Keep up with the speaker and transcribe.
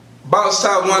Boss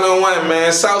Talk 101,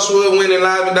 man. Southwood winning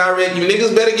live and direct. You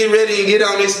niggas better get ready and get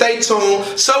on this. Stay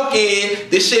tuned. Soak in.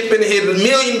 This shit finna hit 1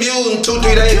 million views in 2-3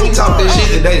 days. We talk that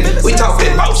shit today. We talk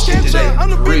that boss shit today. I'm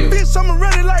the big bitch, I'm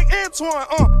ready like Antoine.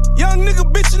 Young nigga,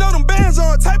 bitch, you know them bands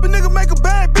on. Type of nigga make a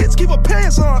bad bitch, keep her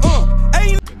pants on.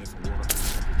 Ain't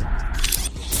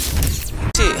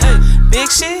shit, hey,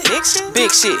 big shit, big shit,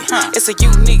 big shit. It's a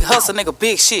unique hustle, nigga.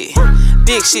 Big shit,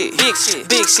 big shit, big shit,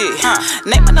 big shit.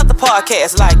 Name another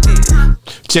podcast like this.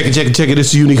 Check it.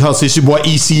 This is Unique Hustle. It's your boy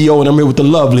ECO, and I'm here with the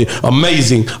lovely,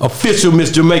 amazing, official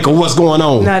Miss Jamaica. What's going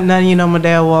on? Nothing, you know my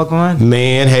dad walk on.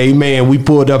 Man, hey, man, we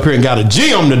pulled up here and got a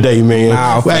gym today, man.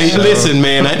 Nah, hey, sure. Listen,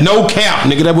 man, no cap,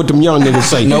 nigga. That's what them young niggas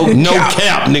say. no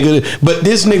cap, nigga. But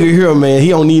this nigga here, man, he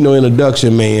don't need no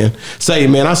introduction, man. Say,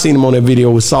 man, I seen him on that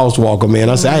video with Sauce Walker, man.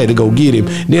 I said I had to go get him.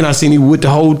 Then I seen him with the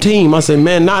whole team. I said,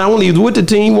 man, not only is with the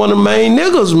team, one of the main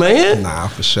niggas, man. Nah,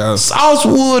 for sure.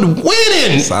 Southwood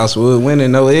winning. Southwood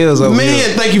winning, no L's over here.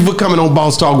 Man, thank you for coming on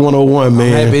Boss Talk 101,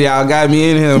 man. Happy y'all got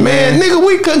me in here, man. Nigga,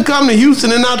 we couldn't come to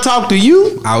Houston and not talk to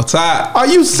you. Outside. Are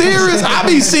you serious? I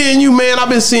be seeing you, man. I've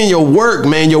been seeing your work,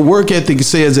 man. Your work ethic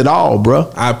says it all,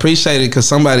 bro. I appreciate it because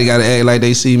somebody got to act like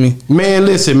they see me. Man,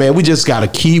 listen, man. We just got to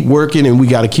keep working and we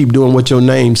got to keep doing what your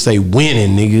name say,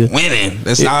 winning, nigga. Winning.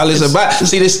 That's all it's about.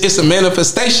 See, it's a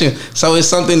manifestation. So it's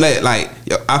something that, like,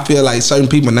 I feel like certain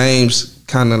people's names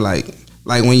kind of like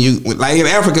when you, like in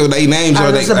Africa, they names I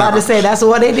are. was just about to say that's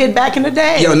what they did back in the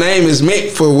day. Your name is meant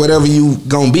for whatever you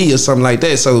gonna be or something like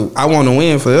that. So I want to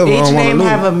win forever. Each I don't name lose.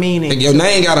 have a meaning. Your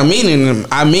name got a meaning.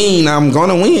 I mean, I'm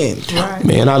gonna win. Right.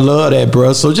 Man, I love that,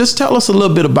 bro. So just tell us a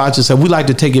little bit about yourself. We like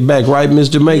to take it back, right, Miss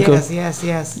Jamaica?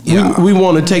 Yes. Yeah. We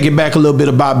want to take it back a little bit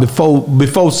about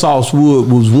before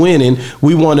Southwood was winning.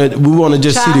 We want to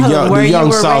just Childhood, see the where young you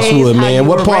were Southwood, raised, how man. you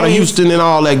What were part of raised, Houston and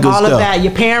all that good all stuff. of that.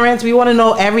 Your parents. We want to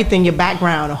know everything. Your background.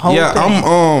 The whole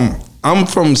thing. I'm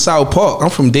from South Park.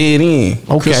 I'm from Dead End.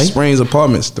 Okay. Crystal Springs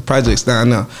Apartments. The project's down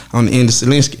there on the end of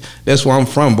Selinsky. That's where I'm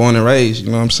from, born and raised.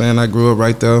 You know what I'm saying? I grew up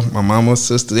right there. My mama,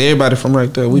 sister, everybody from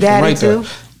right there. We Daddy from right too?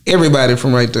 there. Everybody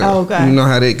from right there. Oh, okay. You know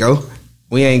how that go.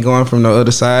 We ain't going from no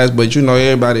other sides, but you know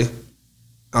everybody.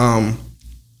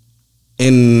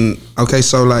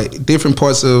 So like different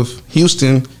parts of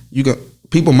Houston,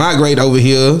 people migrate over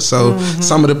here. So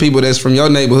some of the people that's from your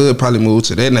neighborhood probably moved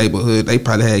to that neighborhood. They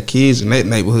probably had kids in that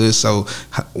neighborhood. So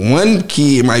one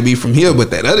kid might be from here, but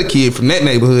that other kid from that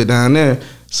neighborhood down there.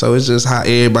 So it's just how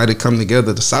everybody come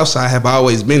together. The South Side have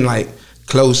always been like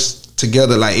close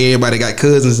together. Like everybody got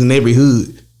cousins in every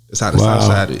hood. That's how the South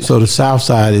Side is. So the South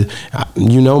Side is,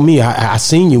 you know me, I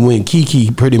seen you when Kiki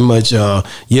pretty much,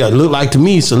 looked like to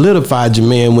me solidified your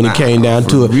man when it came down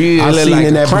to it. Real, I seen like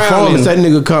in that performance, that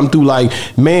nigga come through like,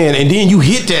 man, and then you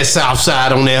hit that South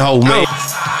Side on that whole man.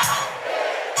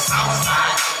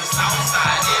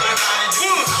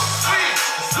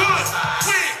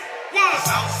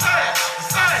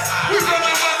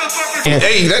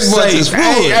 Hey, that boy is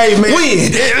hey, man.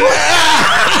 Win.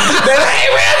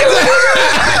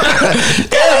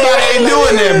 Everybody ain't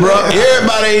doing that, bro.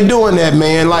 Everybody ain't doing that,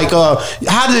 man. Like,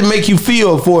 how did it make you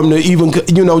feel for him to even,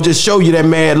 just show you that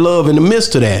mad love in the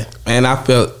midst of that? And I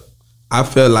felt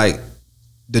like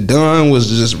the Don was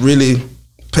just really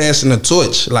passing the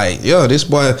torch. Like, yo, this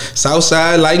boy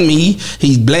Southside like me.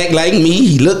 He's black like me.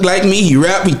 He look like me. He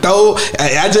rap. He throw.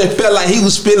 I just felt like he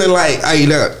was feeling like, hey,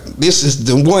 look, this is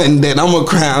the one that I'm gonna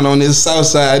crown on this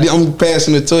Southside. I'm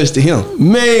passing the torch to him.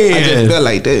 Man, I just felt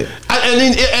like that. And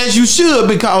then, as you should,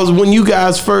 because when you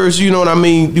guys first, you know what I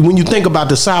mean, when you think about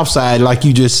the South Side, like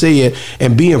you just said,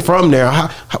 and being from there,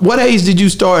 what age did you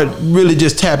start really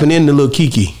just tapping into Lil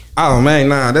Kiki? Oh man,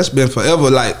 nah, that's been forever.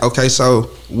 Like, okay, so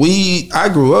I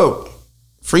grew up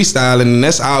freestyling, and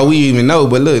that's all we even know.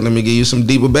 But look, let me give you some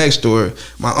deeper backstory.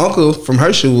 My uncle from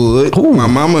Herschelwood, my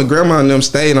mama and grandma and them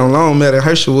stayed on Longmeadow at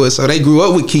Herschelwood, so they grew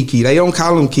up with Kiki. They don't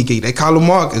call him Kiki, they call him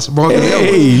Marcus.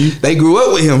 Hey. They grew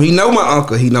up with him. He know my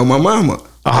uncle, he know my mama.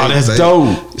 Oh, that's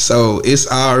dope. So it's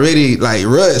already like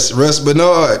Russ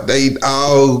Bernard.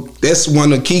 That's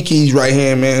one of Kiki's right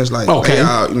hand man. It's like, okay,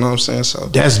 you know what I'm saying? So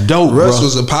that's dope. Russ bro.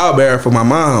 was a pallbearer for my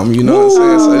mom. You know what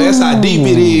I'm saying? So that's how deep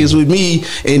it is with me,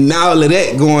 and all of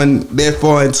that going that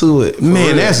far into it. Man,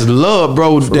 real. That's love,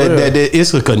 bro. That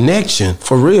it's a connection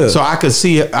for real. So I could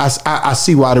see it. I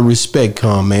see why the respect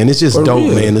come, man. It's just for dope,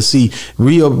 real. Man, to see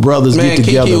real brothers get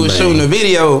together. Kiki was shooting a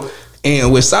video,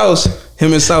 and with Sauce,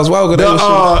 Him and Sauce Walker.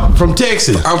 From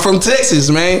Texas. I'm from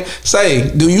Texas, man. Say,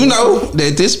 do you know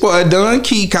that this boy Don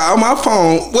Key called my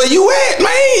phone? Where you at, man?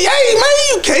 Hey, man,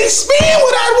 you can't spin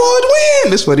without Ward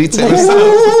Win. That's what he tell me. Hey,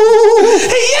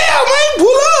 yeah, man,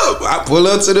 pull up. I pull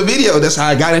up to the video. That's how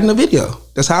I got in the video.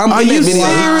 That's how I'm in that video.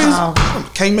 Wow.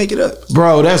 Can't make it up.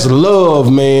 Bro, that's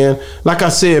love, man. Like I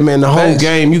said, man, the whole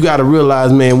game, you got to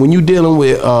realize, man, when you dealing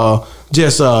with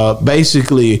just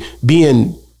basically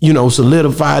being, you know,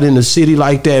 solidified in the city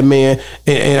like that, man,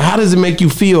 and how does it make you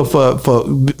feel for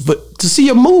to see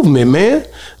a movement, man?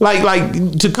 Like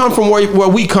to come from where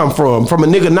we come from a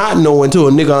nigga not knowing to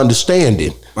a nigga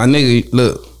understanding. My nigga,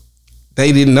 look,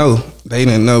 they didn't know. They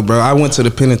didn't know, bro. I went to the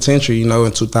penitentiary, you know,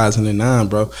 in 2009,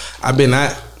 bro. I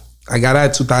got out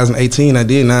in 2018. I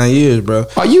did 9 years, bro.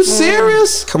 Are you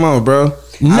serious? Come on, bro.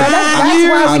 That's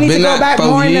why we need to go back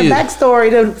more in the backstory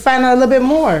to find out a little bit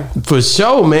more. For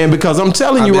sure, man, because I'm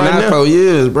telling you right now. 4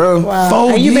 years, bro. Wow. 4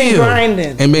 years. And you been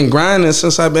grinding. And been grinding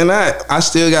since I've been out. I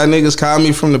still got niggas call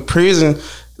me from the prison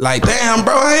like, damn,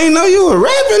 bro, I ain't know you were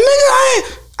rapping,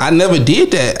 nigga. I never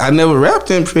did that. I never rapped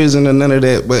in prison or none of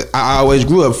that, but I always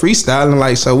grew up freestyling.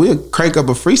 Like, so we'll crank up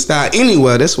a freestyle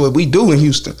anywhere. That's what we do in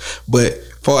Houston. But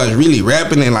as far as really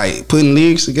rapping and like putting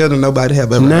lyrics together, nobody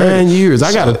have ever 9 years.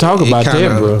 I got to talk about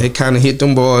that, bro. It kind of hit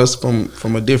them boys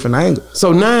from a different angle.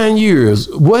 So 9 years.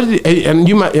 What? And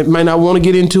you might not want to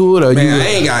get into it, or man, I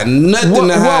ain't got nothing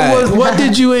to hide. What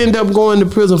did you end up going to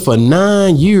prison for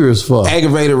 9 years for?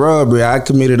 Aggravated robbery. I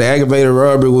committed an aggravated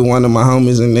robbery with one of my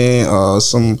homies, and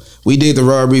then we did the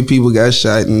robbery. People got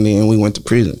shot, and then we went to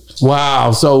prison.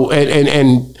 Wow. So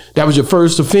and that was your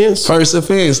first offense? First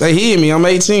offense. They hit me. I'm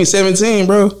 18, 17,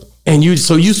 bro. And you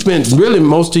spent really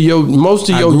most of your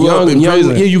young yeah,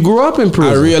 you grew up in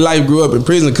prison. I real life grew up in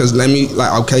prison because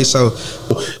so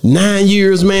 9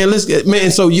 years, man. Let's get,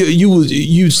 man. So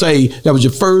you say that was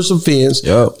your first offense.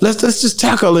 Yep. Let's just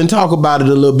tackle and talk about it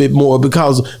a little bit more,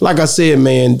 because like I said,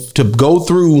 man, to go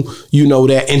through, you know,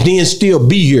 that and then still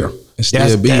be here.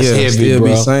 Still be here, still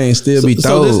be sane, still be told.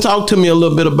 So let's talk to me a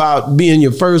little bit about being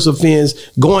your first offense,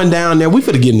 going down there. We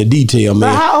finna get into detail, man.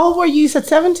 But how old were you? You said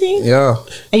 17? Yeah.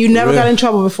 And you never got in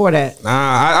trouble before that?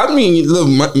 Nah, I mean,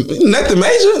 nothing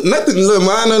major, nothing little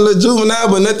minor, little juvenile,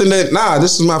 but nothing that,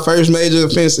 this is my first major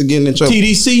offense to getting in trouble.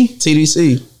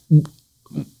 TDC.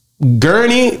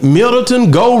 Gurney,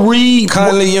 Middleton, Go Reed,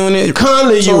 Conley unit,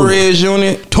 Torres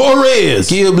unit,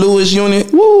 Gil Lewis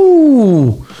unit.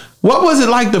 Woo! What was it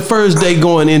like the first day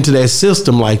going into that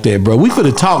system like that, bro? We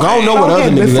finna talk. I don't know what other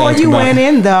niggas before you about. went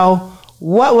in, though,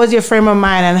 what was your frame of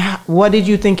mind, and what did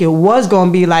you think it was going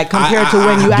to be like compared to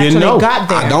when you actually got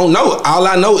there? I don't know. All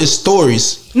I know is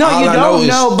stories. No, you don't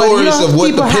know, but stories of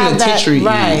what the people penitentiary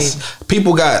is.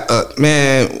 People got,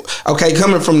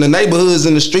 coming from the neighborhoods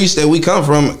and the streets that we come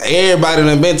from, everybody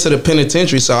done been to the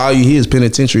penitentiary, so all you hear is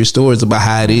penitentiary stories about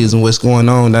how it is and what's going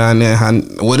on down there,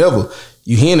 whatever.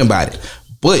 You hearing about it.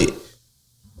 But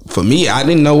for me, I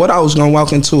didn't know what I was gonna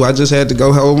walk into. I just had to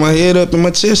go hold my head up and my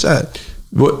chest out.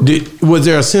 Was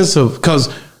there a sense of, because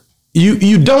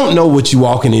you don't know what you're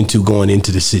walking into going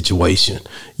into the situation.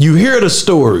 You hear the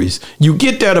stories. You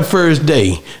get there the first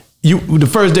day.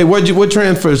 What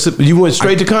transfer? You went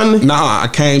straight to Conley? Nah, I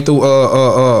came through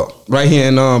right here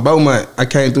in Beaumont. I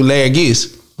came through Larry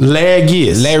Giss.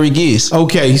 Larry Giss.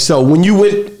 Okay, so when you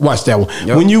went, watch that one.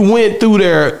 Yep. When you went through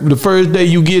there, the first day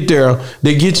you get there,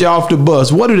 they get you off the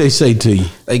bus. What do they say to you?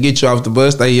 They get you off the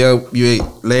bus. They you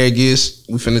at Larry Giss.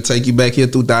 We finna take you back here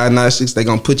through diagnostics. They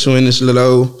gonna put you in this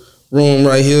little room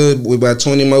right here with about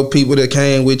 20 more people that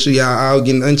came with you. Y'all all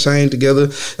getting unchained together.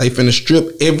 They finna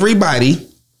strip everybody,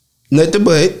 nothing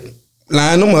but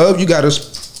line them up. You gotta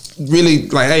really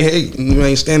like, hey, you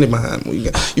ain't standing behind me.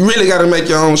 You really got to make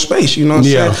your own space. You know what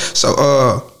I'm saying?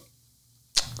 So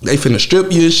they finna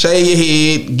strip you, shave your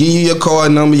head, give you your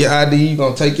card number, your ID. You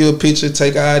gonna take you a picture,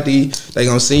 take an ID. They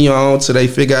gonna send you on till they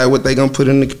figure out what they gonna put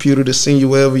in the computer to send you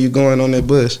wherever you going on that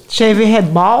bus. Shave your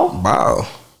head bald? Bald.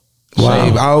 Wow.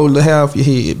 Shave all the hair off your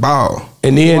head, bald.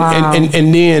 And then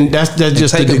and then that's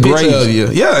just take the degrade of you.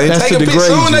 Yeah, and that's take a picture.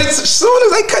 Soon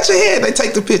as they cut your head, they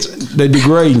take the picture. They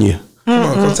degrading you. Come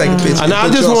on, come take a picture. And I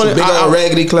just want big old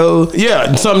raggedy clothes.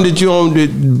 Yeah, something that you own, the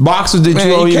boxes that you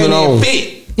don't even own.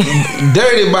 Fit.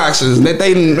 Dirty boxes that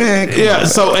they yeah.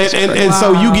 So and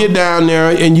so you get down there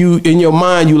and you in your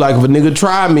mind you like, if a nigga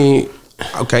try me,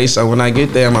 Okay, so when I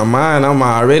get there in my mind, I'm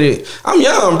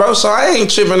young, bro, so I ain't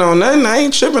tripping on nothing. I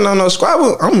ain't tripping on no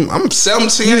squabble. I'm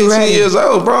 17, 18 years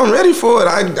old, bro. I'm ready for it.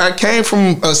 I came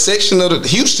from a section of the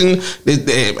Houston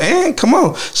that, man, come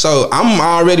on. So I'm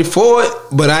already for it,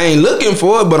 but I ain't looking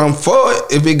for it, but I'm for it.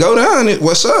 If it go down,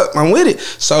 what's up? I'm with it.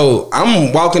 So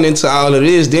I'm walking into all of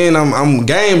this. Then I'm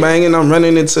gang banging. I'm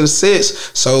running into the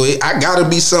sets. So I gotta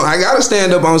be I gotta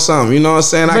stand up on something. You know what I'm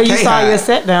saying? But I can't you saw hide. your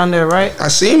set down there, right? I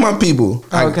seen my people.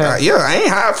 Okay. I ain't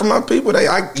hide from my people.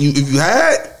 If you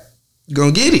hide, you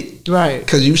gonna get it. Right.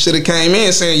 Because you should have came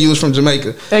in saying you was from Jamaica.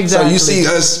 Exactly. So you see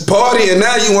us party and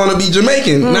now you want to be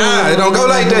Jamaican. Nah, it don't go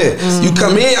like that. You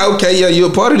come in, okay, yeah, you're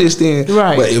a part of this then.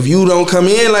 Right. But if you don't come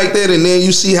in like that and then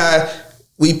you see how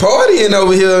we partying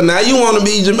over here, now you want to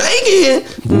be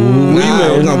Jamaican. Nah,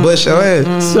 we're gonna bust your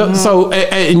ass. So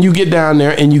and you get down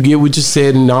there and you get what you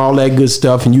said and all that good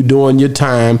stuff and you doing your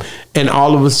time and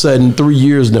all of a sudden 3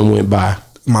 years then went by.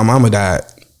 My mama died.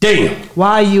 Damn.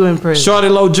 Why are you in prison? Shorty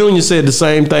Low Jr. said the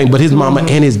same thing, but his mama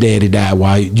and his daddy died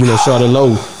while, Shorty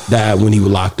Low died when he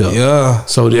was locked up. Yeah.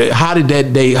 So how did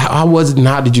that day, how was it and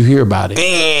how did you hear about it?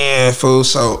 Man, fool,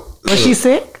 so. Was she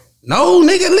sick? No,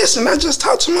 nigga, listen, I just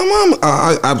talked to my mama.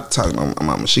 I talked to my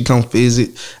mama. She come visit.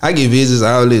 I get visits,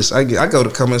 all this. I go to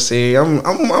commissary.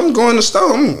 I'm going to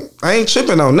store. I ain't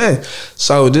tripping on that.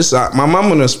 So this, my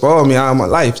mama done spoiled me all my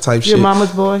life type shit. Your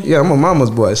mama's boy? Yeah, I'm a mama's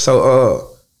boy. So,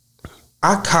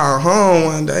 I call home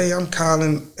one day. I'm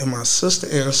calling and my sister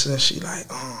answering. She like,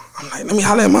 I'm like, let me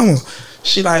holler at mama.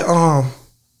 She like,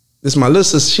 this my little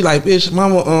sister. She like, bitch,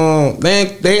 mama,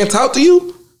 they ain't talk to you?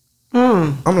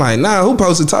 I'm like, nah, who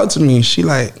supposed to talk to me? She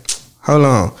like, hold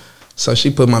on. So she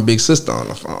put my big sister on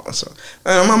the phone. So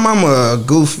my mama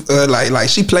goof, like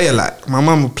she play a lot. My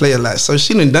mama play a lot. So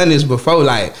she done this before,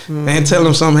 like, man, tell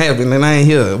them something happened and I ain't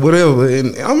here, whatever.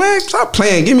 And man, stop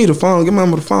playing. Give me the phone. Give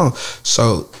mama the phone.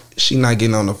 So she not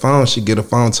getting on the phone. She get a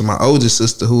phone to my older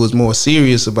sister who was more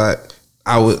serious about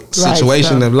our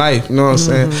situation of life. You know what I'm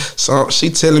saying? So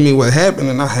she telling me what happened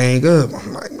and I hang up.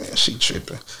 I'm like, man, she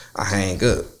tripping. I hang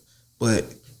up. But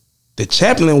the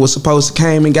chaplain was supposed to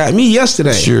came and got me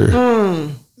yesterday. Sure.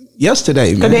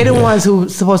 Yesterday, man. Because they the ones who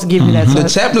supposed to give you that The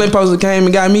touch. chaplain supposed to came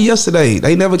and got me yesterday.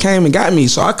 They never came and got me.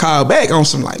 So I called back on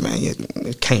some like, man,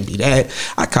 it can't be that.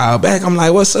 I called back. I'm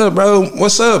like, what's up, bro?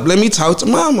 What's up? Let me talk to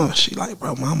mama. She like,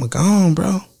 bro, mama gone,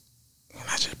 bro. And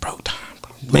I just broke down,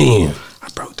 bro. Man. I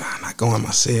broke down. I go in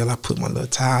my cell. I put my little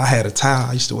towel. I had a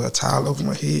towel. I used to wear a towel over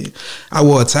my head. I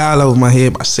wore a towel over my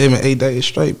head by 7-8 days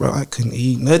straight, bro. I couldn't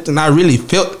eat nothing. I really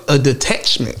felt a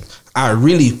detachment. I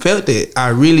really felt it. I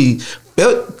really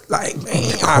felt like,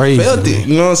 man, I felt it.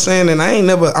 You know what I'm saying? And I ain't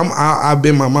never. I've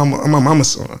been my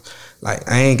mama's son. Like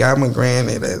I ain't got my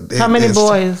granddad. How many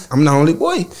boys? I'm the only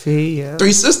boy. See, yeah.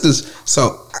 3 sisters.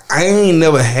 So I ain't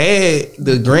never had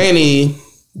the granny.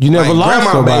 You never lost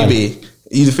grandma somebody. baby.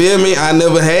 You feel me?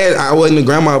 I wasn't a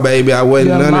grandma baby. I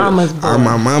wasn't Your none mama's of boy. I'm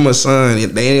my mama's son. They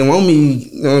didn't want me,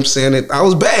 you know what I'm saying? I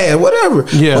was bad, whatever.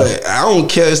 Yeah. But I don't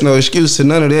care. It's no excuse to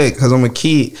none of that because I'm a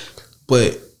kid.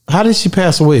 But How did she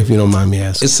pass away, if you don't mind me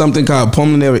asking? it's something called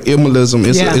pulmonary embolism.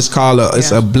 It's called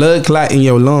it's a blood clot in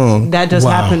your lung. That just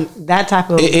Wow. happened. That type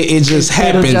of It just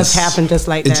happens. It'll just happen just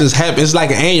like that. It just happens. It's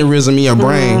like an aneurysm in your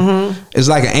brain. It's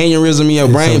like an aneurysm in your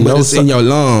brain, but it's in your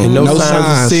lung. And no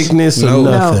signs of sickness or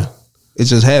nothing. It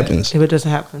just happens. It would just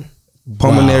happen.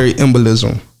 Pulmonary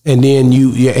embolism. And then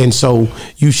and so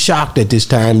you shocked at this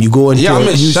time. You go into I'm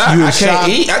in shock. you I can't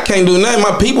eat. I can't do nothing.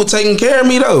 My people taking care of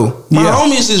me though. My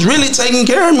homies is really taking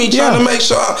care of me, trying to make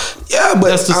sure. Yeah, but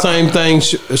that's the same thing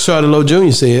Shorty Low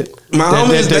Jr. said. My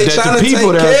homies, they trying to take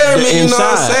care of me. You know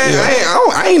what I'm saying? Yeah.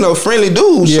 I ain't no friendly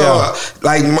dude. Yeah. So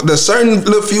like the certain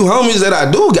little few homies that I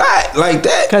do got like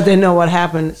that. Because they know what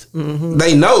happens.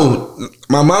 They know.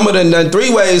 My mama done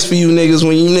 3 ways for you niggas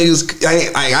when you niggas.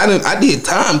 I did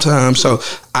time. So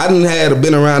I done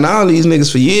been around all these niggas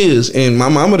for years, and my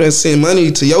mama done sent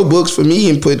money to your books for me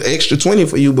and put extra 20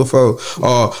 for you before.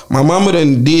 Or my mama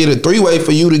done did a 3-way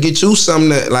for you to get you something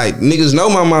that like niggas know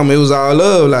my mama. It was all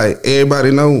love. Like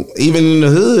everybody know, even in the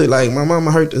hood. Like my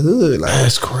mama hurt the hood. Like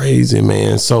That's crazy,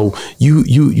 man. So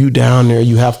you down there,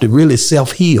 you have to really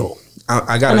self-heal.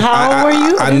 I got. And how old were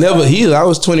you? I never healed. I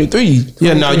was 23.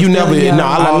 Yeah, no, you never. Yeah. No,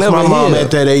 I lost my mom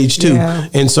at that age too,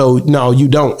 and so no, you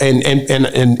don't. And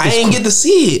I didn't get to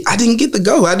see it. I didn't get to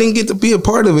go. I didn't get to be a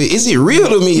part of it. Is it real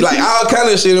to me? Like all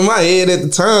kind of shit in my head at the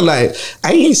time. Like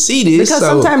I ain't see this. Because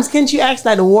sometimes can't you ask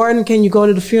like the warden? Can you go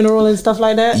to the funeral and stuff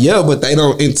like that? Yeah, but they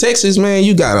don't. In Texas, man,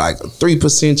 you got like a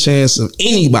 3% chance of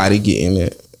anybody getting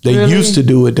it. They used to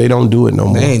do it. They don't do it no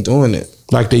more. They ain't doing it.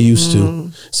 like they used to.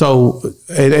 So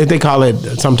they call it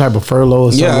some type of furlough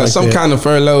or something. Yeah, like some that. kind of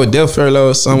furlough, a death furlough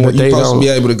or something. But You're they supposed to don't- be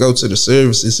able to go to the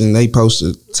services and they supposed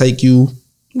to take you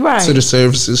Right. to the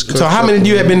services. So how many of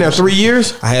you have been there? 3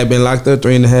 years? I had been locked up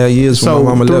 3.5 years when So my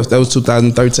mama th- left. That was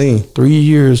 2013. 3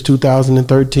 years,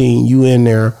 2013. You in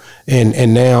there,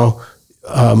 and now,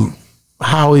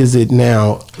 how is it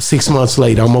now? 6 months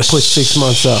later, I'm gonna push 6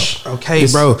 months up. Okay,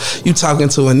 It's- bro, you talking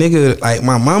to a nigga like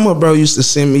my mama, bro, used to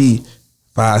send me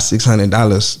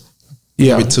 $500-$600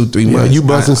 Yeah, every 2-3 months. You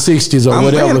busting 60s or I'm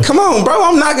whatever. Man, come on, bro.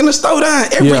 I'm knocking the store down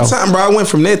every Yeah. time, bro. I went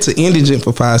from that to indigent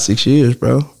for 5-6 years,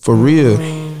 bro. For real.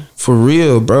 For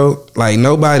real, bro. Like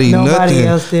nobody nothing.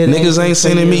 else did Niggas anything ain't for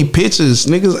sending you. me pictures.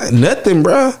 Niggas ain't nothing,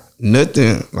 bro.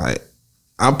 Nothing. Like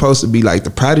I'm supposed to be like the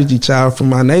prodigy child from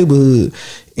my neighborhood,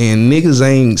 and niggas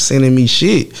ain't sending me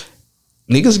shit.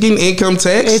 Niggas getting income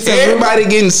tax. It's a Everybody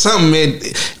getting something,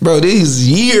 bro. These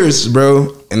years,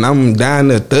 bro. And I'm down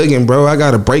there thugging, bro. I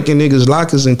gotta break in niggas'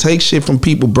 lockers and take shit from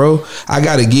people, bro. I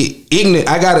gotta get ignorant.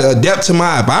 I gotta adapt to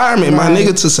my environment, my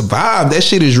nigga, to survive. That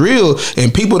shit is real,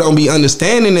 and people don't be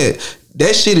understanding that.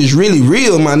 That shit is really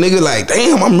real, my nigga. Like,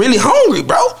 damn, I'm really hungry,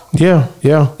 bro. Yeah.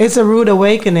 It's a rude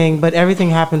awakening, but everything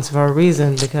happens for a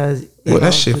reason because Well,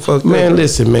 that shit fucked up. Man,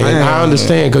 listen, man. I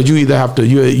understand because you either have to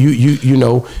you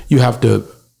have to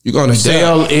You gonna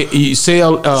sell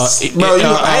sell bro?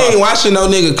 I ain't washing no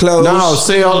nigga clothes. no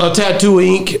sell a tattoo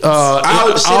ink all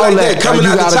shit like that coming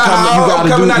out the Tahoe.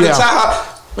 Coming out the Tahoe.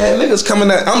 Man, niggas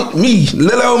coming out. I'm me,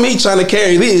 little old me, trying to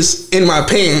carry this in my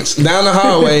pants down the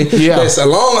hallway. Yeah. That's a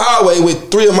long hallway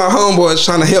with 3 of my homeboys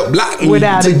trying to help block me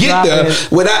Without to it get there.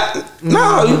 dropping. Without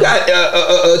no, you got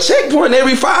a checkpoint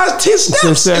every 5-10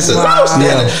 steps. steps. It's a low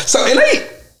standard. Yeah. So and they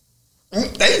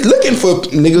looking for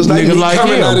niggas like Niggas me like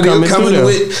coming him, out of there, coming coming through there.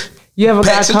 with. you ever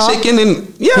got Packs of caught. chicken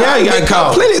and Yeah, you got get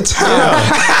caught. plenty of time.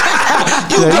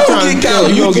 You Yeah, you gonna get caught.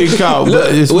 you gonna get caught, but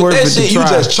Look, it's with worth that it to shit, you try.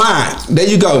 just trying. There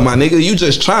you go, my nigga. You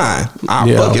just trying.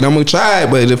 Yeah. Fuck it, I'm gonna try it.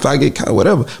 But if I get caught,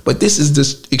 whatever. But this is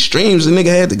the extremes the nigga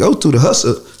had to go through to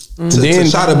hustle Then-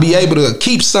 to try to be able to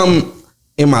keep something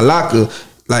in my locker.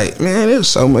 Like, man, there's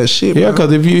so much shit. Yeah, bro.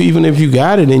 because even if you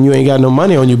got it and you ain't got no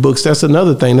money on your books, that's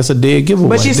another thing. That's a dead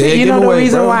giveaway. But you see, Dead you know the giveaway,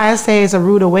 reason bro. why I say it's a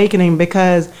rude awakening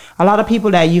because a lot of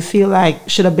people that you feel like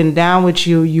should have been down with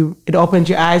you, it opens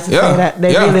your eyes to say that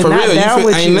they're really for not real. down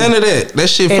with ain't you. none of that. That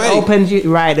shit It fake. opens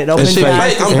you right. It That opens shit your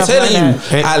eyes fake. to I'm stuff telling like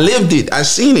that. you, I lived it. I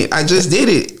seen it. I just did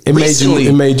it. it recently.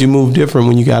 made you move different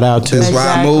when you got out too. That's why I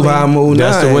Exactly. move how I move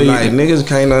That's now. the way Like niggas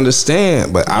can't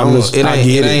understand, but I don't.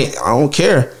 I don't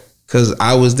care because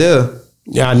I was there.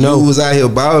 Yeah, I know. You was out here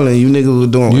balling. You niggas was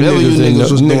doing whatever you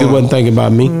niggas was doing. wasn't thinking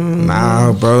about me.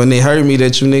 Nah, bro, and it hurt me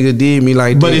that you nigga did me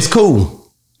like that. But it's cool.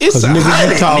 It's Cause a nigga,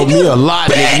 hundred, you taught me a lot.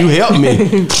 Nigga. You helped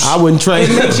me. I wouldn't trade.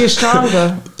 It makes you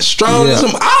stronger. strong Yeah. as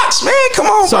some ox, man. Come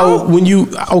on, So bro. when you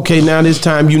now this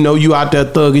time you out there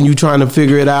thugging, you trying to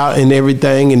figure it out and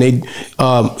everything, and they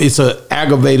it's a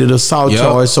aggravated assault Yup,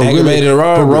 charge. So aggravated really,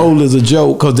 robbery. parole is a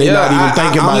joke because they're not even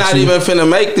thinking I'm about not you. even finna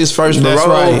make this first That's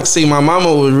parole. right. See, my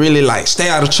mama was really like, stay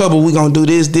out of trouble. We gonna do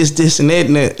this, and that,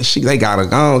 and that. They got her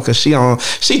gone because she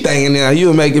thinking now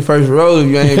you'll make it first parole if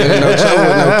you ain't been in no trouble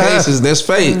with no cases. That's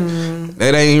fake.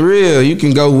 That ain't real. You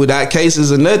can go without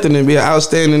cases or nothing and be an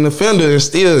outstanding offender and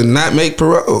still not make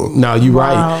parole. No, you Wow.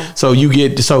 right. So you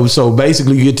get so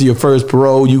basically you get to your first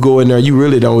parole, you go in there, you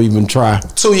really don't even try.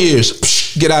 2 years.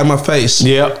 Psh, get out of my face.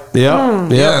 Yep.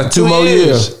 Yeah, 2 more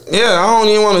years. Yeah, I don't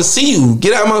even want to see you.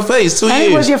 Get out of my face. 2 And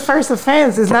years. it was your first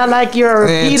offense. It's not like you're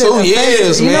Man, repeated 2 offense.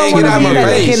 years, You man. know Get what out I mean? my That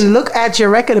they face. can look at your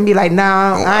record and be like,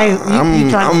 nah, you trying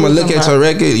to I'm gonna prove look at something. your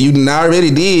record. You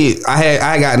already did.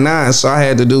 I got 9, so I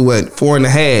had to do what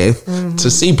 4.5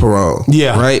 to see parole.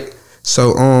 Yeah. right.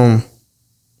 So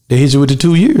They hit you with the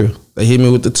 2 years. they hit me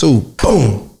with the 2.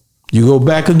 Boom. You go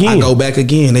back again. I go back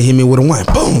again. They hit me with a 1.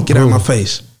 Boom. Get out of my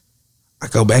face. I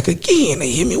go back again.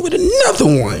 They hit me with another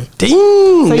 1. Dang.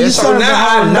 So you So served now the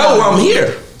whole I know 9. I'm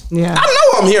here. Yeah. I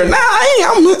know I'm here. Now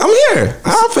I'm here.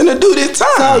 I'm finna do this time.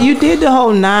 So you did the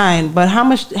whole 9, but how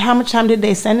much time did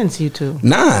they sentence you to?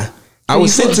 9. I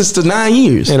was you put- sentenced to 9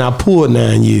 years. And I pulled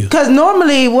 9 years. Because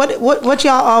normally, what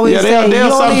y'all always Yeah, say, they'll you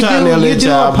only sometimes they'll do, you let do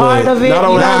y'all a part play. of it. Not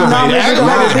on you don't aggravated. normally do the whole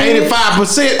Aggravated thing.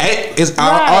 85%. It's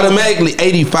Right. automatically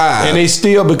 85. And they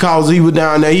still, because he was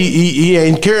down there, he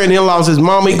ain't caring. He lost his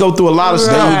mom. He go through a lot of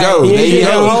stuff. There you go. Right. There Yeah, you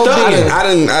yeah, go. whole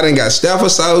thing. I done got staff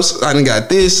assaults. I done got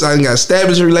this. I done got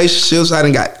establishing relationships. I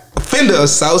done got offender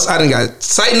assaults. I done got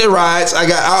citing the riots. I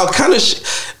got all kind of shit.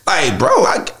 Like, bro,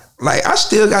 I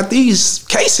still got these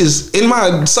cases in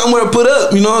my somewhere put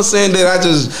up. You know what I'm saying? That I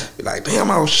just be like,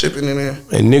 damn, I was shipping in there.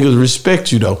 And niggas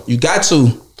respect you though. You got to.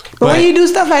 But when you do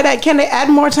stuff like that, can they add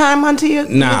more time onto you?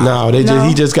 Nah. No,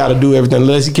 he just got to do everything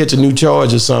unless he catch a new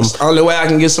charge or something. Only way I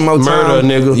can get some more murder time.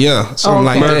 nigga. Yeah, something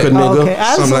like Murder that. nigga. Okay.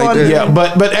 Something like that. Yeah,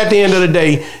 but at the end of the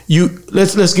day,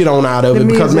 let's get on out of it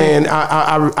because man,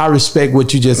 I respect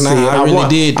what you just said. I really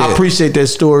did that. I appreciate that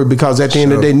story because at the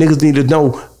end of the day, niggas need to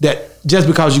know that just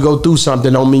because you go through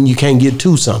something don't mean you can't get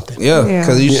to something. Yeah,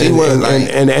 because you see what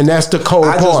and that's the cold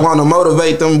part. I just want to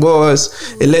motivate them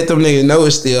boys and let them niggas know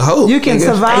it's still hope. You can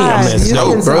survive. Damn, that's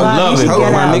dope, bro. Love it, bro.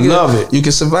 I love it. You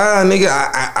can survive, nigga.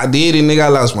 I did it, nigga. I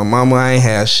lost my mama. I ain't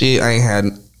had shit. I ain't had.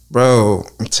 Bro,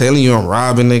 I'm telling you, I'm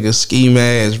robbing niggas, ski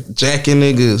masks, jacking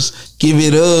niggas. Give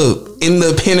it up in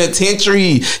the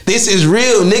penitentiary. This is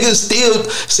real. Niggas still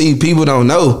see. People don't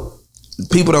know.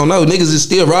 Niggas is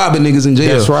still robbing niggas in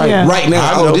jail. That's right. Yeah. Right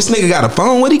now. This nigga got a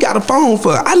phone. What he got a phone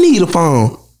for? I need a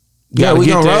phone. Yeah, we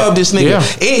gonna rob this nigga.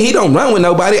 Yeah. And he don't run with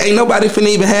nobody. Ain't nobody finna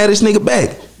even have this nigga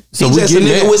back. So he we just getting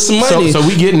a nigga that. with some money. So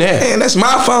we getting that. Man, that's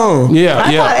my phone.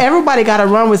 I thought everybody got to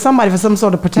run with somebody for some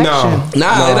sort of protection.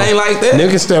 Nah, it ain't like that.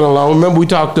 Niggas stand alone. Remember we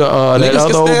talked to that Niggas other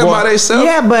can old stand boy? by themselves.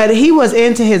 Yeah, but he was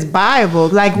into his Bible.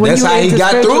 Like when That's you how he into got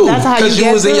scripture, through. That's how you Because you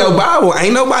get was in through. your Bible.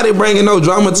 Ain't nobody bringing no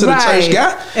drama to the church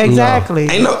guy. Exactly.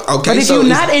 Ain't no. Okay, But if you're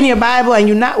not in your Bible and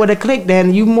you're not with a clique,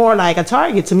 then you more like a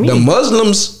target to me. the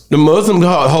Muslims, The Muslims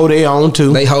hold their own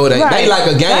too. they hold it. They like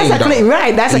a game. That's a clique,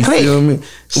 right? That's a You clique. feel me?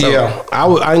 So, yeah,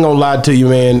 I ain't gonna lie to you,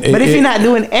 man. But if you're not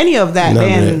doing any of that, None of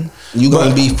then you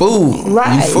gonna be fooled.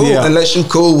 Right. You fooled unless you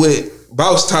cool with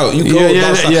Boss Talk. You cool with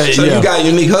Boss Talk. So you got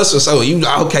Unique Hustle. So you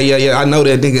okay? I know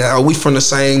that nigga. Oh, we from the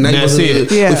same neighborhood.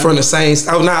 That's it. We from the same.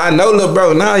 Oh, nah, I know, little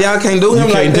bro. Nah, y'all can't do him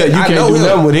like that. You I can't know do him.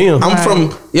 nothing with him. I'm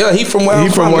from. Yeah, he from where I'm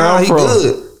from. He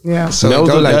good. yeah. So it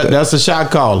go like that. That's a shot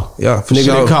caller. Yeah, for nigga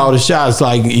sure. that call the shots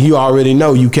like you already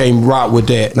know you can't rock with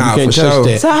that. Nah, you can't for touch sure.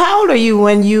 that. So how old are you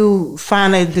when you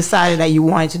finally decided that you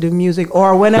wanted to do music,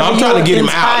 or whenever? No, I'm you trying were to get him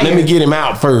out. inspired? Let me get him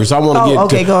out first. I want to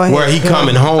get to go ahead. where he Go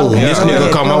coming ahead. home. Okay, This go nigga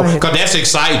ahead, come go home ahead. because that's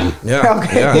exciting. Yeah.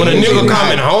 Okay. Yeah. When a nigga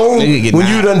coming home, when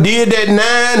you done did that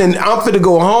 9 and I'm finna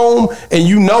go home and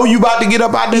you know you about to get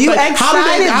up out there. You how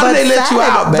excited, did they let you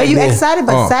out? but you then? excited,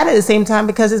 but sad at the same time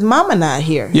because his mama not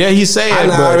here. Yeah, he said. I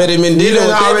done already been dealing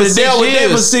with that for 6 dealt with that for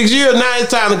years. 6 years. Now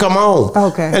it's time to come home.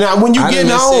 Okay. And when you I getting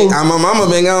done home, been sick. My mama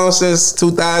been gone since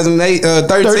 2008,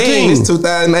 13. It's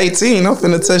 2018. I'm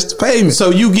finna touch the pavement. so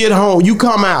you get home, you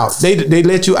come out. They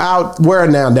let you out where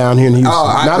now down here in Houston?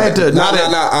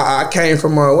 I came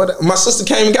from my sister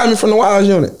came and got me from the Wilds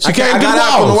unit. She came I to got the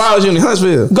out from the Wilds. Wilds unit,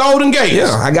 Huntsville. Golden Gate.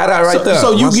 Yeah, I got out right there.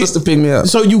 So you my sister picked me up.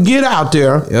 So you get out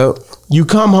there. Yep. You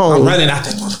come home. I'm running out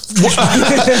that motherfucker.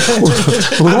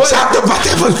 I talked about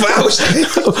that for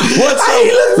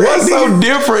What's so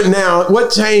different now?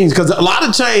 What changed? Because a lot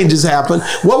of changes happened.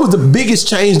 What was the biggest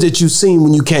change that you seen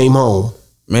when you came home?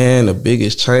 Man, the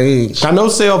biggest change. I know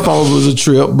cell phones was a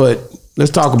trip, but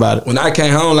let's talk about it. When I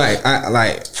came home,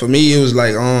 for me, it was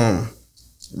like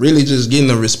really just getting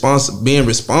being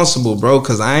responsible, bro.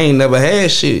 Cause I ain't never had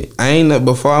shit.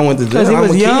 Before I went to jail. He I'm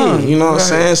was a young. kid. You know what I'm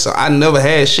saying? So I never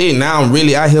had shit. Now I'm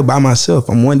really out here by myself.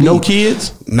 I'm one. No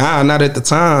kids? Nah, not at the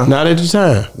time. Not at the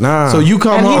time. Nah. So you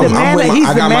come And home.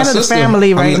 he's the man of the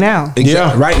family right now.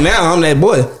 Yeah. Right now, I'm that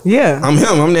boy. Yeah. I'm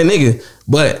him. I'm that nigga.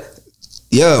 But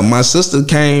yeah, my sister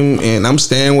came and I'm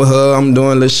staying with her. I'm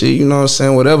doing little shit, you know what I'm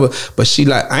saying, whatever. But she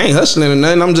like, I ain't hustling or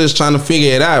nothing. I'm just trying to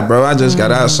figure it out, bro. I just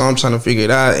got out, so I'm trying to figure it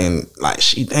out. And like,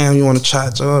 damn, you want to try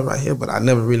a job right here? But I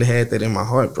never really had that in my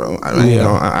heart, bro.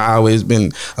 I always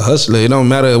been a hustler. It don't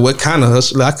matter what kind of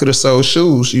hustler. I could have sold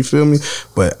shoes, you feel me?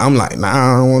 But I'm like, nah,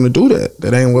 I don't want to do that.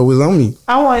 That ain't what was on me.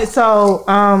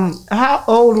 How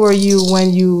old were you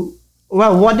when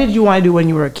what did you want to do when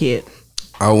you were a kid?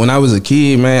 When I was a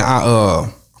kid, man,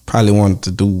 I probably wanted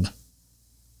to do.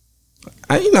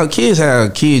 Kids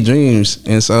have kid dreams,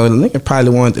 and so the nigga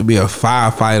probably wanted to be a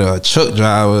firefighter, a truck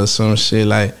driver, or some shit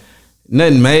like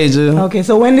nothing major. Okay,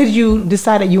 so when did you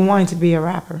decide that you wanted to be a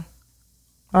rapper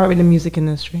or in the music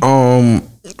industry?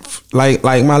 Like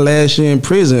my last year in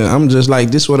prison, I'm just like,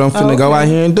 this is what I'm finna go out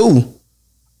here and do.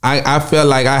 I felt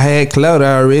like I had clout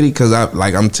already because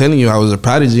I'm telling you, I was a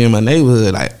prodigy in my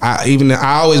neighborhood. Like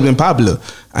I always been popular.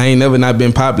 I ain't never not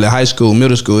been popular. High school,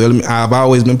 middle school, I've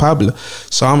always been popular.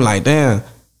 So I'm like, damn,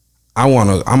 I'm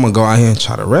gonna go out here and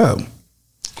try to rap.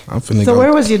 So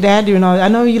where was your dad during all? I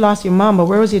know you lost your mom, but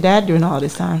where was your dad during all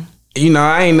this time?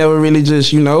 I ain't never really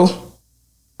just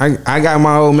I got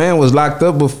my old man was locked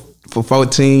up for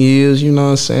 14 years. You know what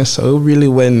I'm saying? So it really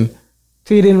wasn't.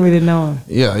 So you didn't really know him?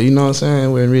 Yeah, you know what I'm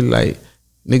saying? When really like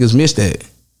niggas miss that.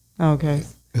 Okay.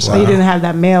 So you didn't have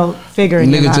that male figure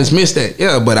in your life. Niggas just miss that.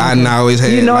 Yeah, but I always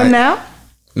had. Do you know him now?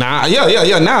 Nah,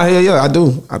 yeah. Now, I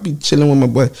do. I be chilling with my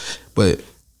boy. But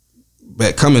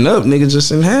But coming up, niggas just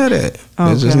didn't have that.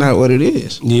 Okay. It's just not what it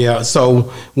is. Yeah.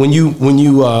 So when you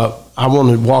I want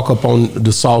to walk up on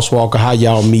the Sauce Walka, how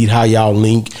y'all meet, how y'all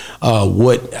link.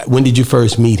 When did you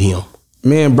first meet him?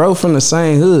 Man, bro, from the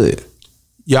same hood.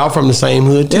 Y'all from the same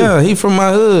hood too? Yeah, he from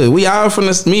my hood. We all from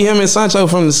me, him, and Sancho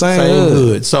from the same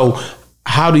hood. So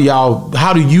how do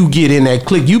you get in that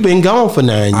clique? You been gone for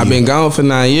 9 years. I've been gone for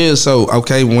 9 years. So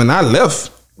okay, when I left,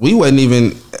 we wasn't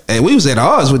even. We was at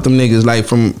odds with them niggas, like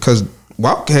because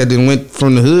Walker had then went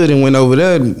from the hood and went over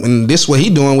there, and this what he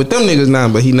doing with them niggas now.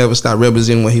 But he never stopped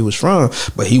representing where he was from.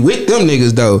 But he with them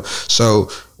niggas though. So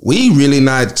we really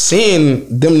not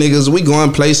seeing them niggas. We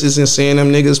going places and seeing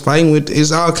them niggas fighting with.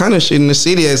 It's all kind of shit in the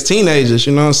city as teenagers.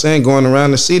 You know what I'm saying? Going around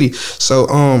the city. So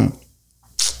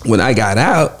when I get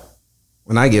out,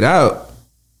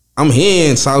 I'm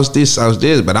hearing Sauce this,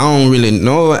 but I don't really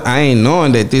know it. I ain't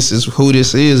knowing that this is who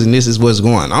this is and this is what's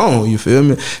going on. You feel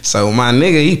me? So my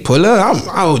nigga, he pull up.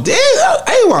 Damn,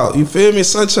 AWOL. You feel me?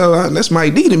 Sancho, that's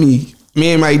Mike D to me.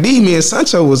 Me and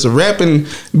Sancho was a rapping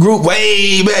group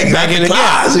way back in the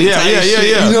closet. Yeah.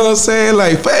 You know what I'm saying?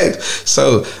 Like facts.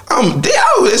 So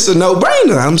it's a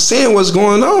no-brainer. I'm seeing what's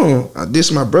going on.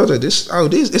 This my brother. It's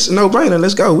a no-brainer.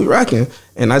 Let's go. We rocking.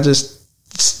 And I just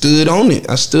stood on it.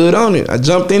 I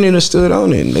jumped in it and stood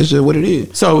on it. And that's just what it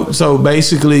is. So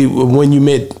basically, when you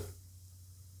met,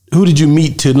 who did you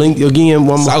meet to link again?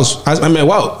 Sauce. I met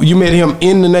Walt. You met him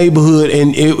in the neighborhood,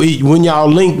 and when y'all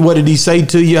linked, what did he say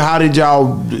to you? How did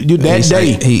y'all that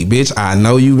day? Hey, bitch, I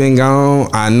know you been gone.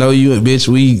 I know you, bitch.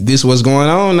 This what's going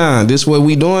on now. This what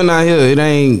we doing out here. It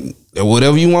ain't.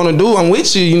 Whatever you want to do, I'm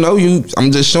with you. You know,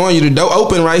 I'm just showing you the door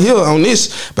open right here on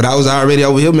this. But I was already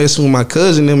over here messing with my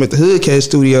cousin them at the Hoodcat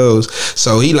Studios.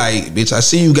 So he like, bitch, I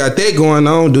see you got that going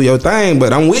on. Do your thing,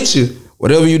 but I'm with you.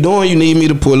 Whatever you doing, you need me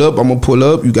to pull up, I'm gonna pull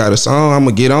up. You got a song, I'm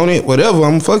gonna get on it. Whatever,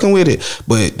 I'm fucking with it.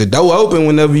 But the door open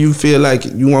whenever you feel like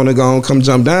you want to go and come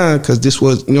jump down, because this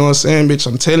was, you know what I'm saying, bitch.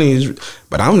 I'm telling you,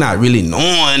 but I'm not really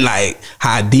knowing like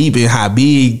how deep and how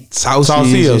big Sauce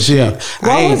is. Yeah.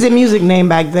 What was your music name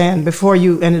back then before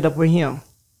you ended up with him?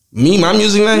 Me, my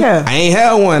music name? Yeah. I ain't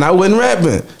had one. I wasn't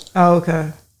rapping. Oh,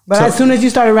 okay. But as soon as you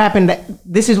started rapping,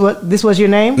 this was your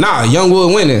name? Nah, Young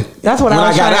Wood Winning. That's what I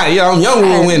was got out. Yeah, I'm Young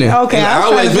Wood Winning. Okay, I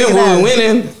always been Wood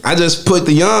Winning. I just put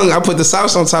the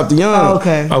Sauce on top of the Young. Oh,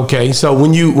 okay. Okay, so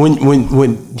when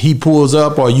he pulls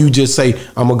up, or you just say,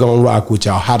 I'm gonna go and rock with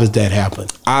y'all, how does that happen?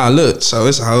 Look, so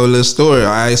it's a whole little story.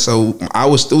 All right, so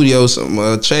our studio,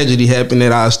 some tragedy happened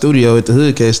at our studio at the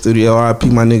Hoodcat Studio. R.I.P.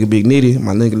 my nigga Big Nitty,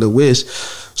 my nigga Lil Wish.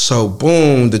 So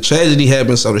boom, the tragedy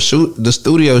happened. So the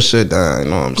studio shut down. You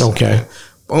know what I'm saying? Okay.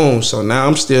 Boom. So now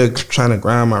I'm still trying to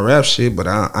grind my rap shit, but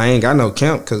I ain't got no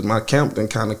camp because my camp then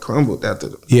kind of crumbled after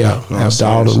the after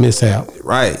all the mishap.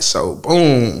 Right. So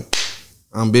boom,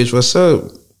 bitch, what's up?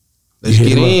 Let's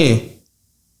get in.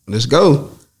 Let's go.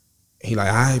 He like,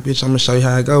 all right, bitch, I'm gonna show you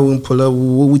how I go. We pull up,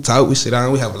 we talk, we sit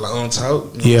down, we have a long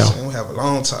talk. You know what I'm saying? We have a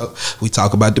long talk. We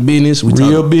talk about the business.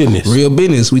 Real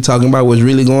business. We talking about what's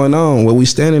really going on, what we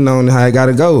standing on, and how I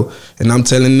gotta go. And I'm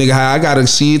telling nigga how I gotta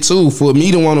see it too. For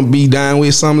me to want to be down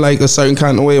with something like a certain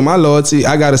kind of way of my loyalty,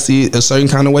 I gotta see it a certain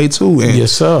kind of way too. And,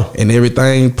 yes, sir. And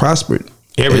everything prospered.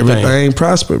 Everything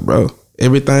prospered, bro.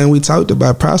 Everything we talked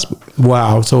about prospered.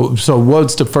 Wow. So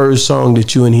what's the first song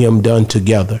that you and him done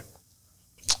together?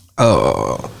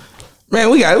 Man,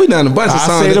 we done a bunch of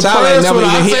songs that y'all ain't never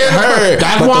even heard.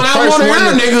 That's one I want to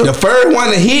hear, nigga. The first one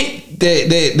to hit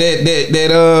that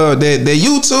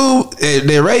YouTube,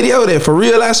 that radio, that For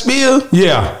Real I Spill.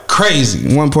 Yeah. Crazy.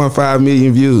 1.5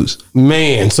 million views.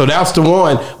 Man, so that's the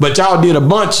one. But y'all did a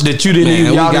bunch that you didn't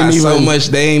even. Y'all didn't even. So much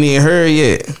they ain't even heard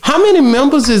yet. How many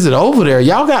members is it over there?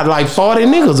 Y'all got like 40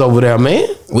 niggas over there, man.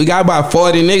 We got about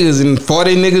 40 niggas and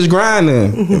 40 niggas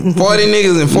grinding. 40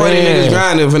 niggas and 40 niggas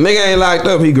grinding. If a nigga ain't locked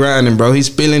up, he grinding, bro. He's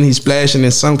spilling, he's splashing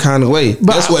in some kind of way.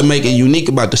 But that's what make it unique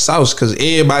about the Sauce, because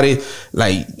everybody,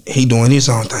 like, he doing his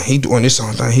own thing, he doing his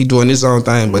own thing, he doing his own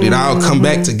thing, but it all come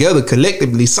back together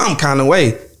collectively some kind of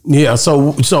way. Yeah,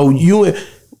 so you,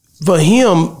 for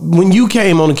him, when you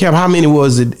came on the camp, how many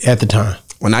was it at the time?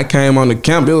 When I came on the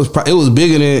camp, it was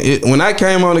bigger than it. When I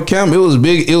came on the camp, it was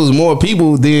big. It was more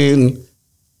people than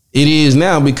it is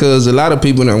now, because a lot of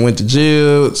people that went to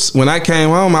jail. When I came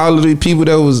home, all of the people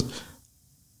that was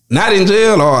not in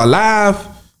jail or alive,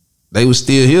 they was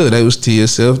still here. They was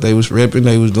TSF. They was repping.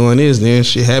 They was doing this. Then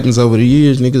shit happens over the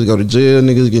years. Niggas go to jail.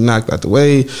 Niggas get knocked out the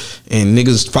way, and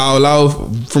niggas fall off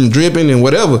from dripping and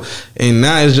whatever. And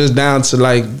now it's just down to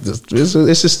like it's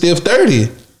a stiff 30.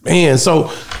 Man,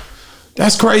 so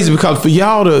That's crazy because for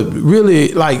y'all to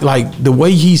really like the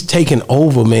way he's taking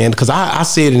over, man. Because I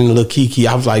said in Lil Keke,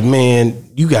 I was like, man,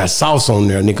 you got sauce on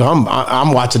there, nigga.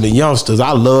 I'm watching the youngsters.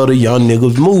 I love the young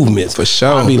niggas movements for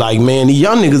sure. I be like, man, the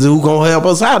young niggas who gonna help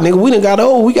us out, nigga. We done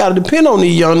got we gotta depend on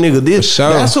these young niggas. For sure.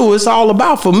 That's who it's all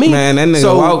about for me, man. That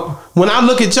nigga walk. When I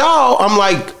look at y'all, I'm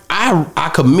like, I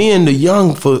commend the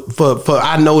young for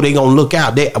I know they gonna look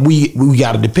out. We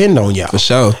gotta depend on y'all for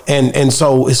sure. And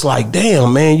so it's like,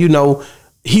 damn, man, you know,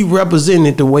 he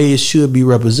represented the way it should be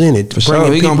represented. For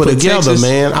bringing sure. people together, Texas,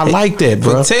 man. I like that,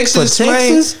 bro. For Texas,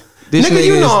 man. This nigga,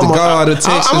 you know, I'm the god of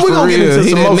Texas. We're gonna get into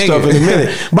some more stuff in a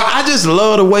minute. But I just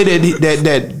love the way that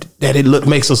it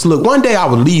makes us look. One day I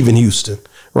was leaving Houston,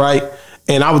 right,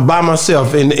 and I was by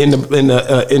myself in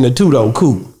the two-door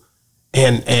coupe,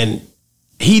 and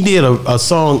he did a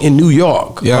song in New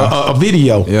York, a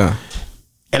video,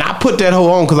 and I put that hoe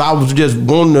on because I was just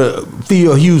wanting to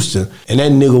feel Houston, and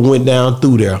that nigga went down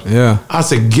through there. Yeah, I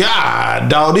said, God,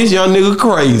 dog, this young nigga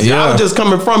crazy. Yeah. I was just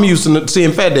coming from Houston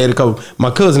seeing Fat Daddy because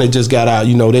my cousin had just got out.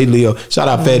 You know, they live. Shout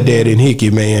out Fat Daddy and Hickey,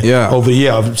 man. Yeah, over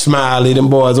there, Smiley, them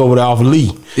boys over there off of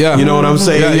Lee. Yeah, you know what I'm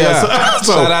saying? Yeah.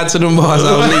 So, shout out to them boys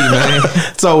off Lee, man.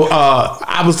 So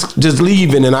I was just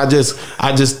leaving, and I just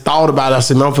thought about it. I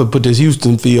said, man, I'm gonna put this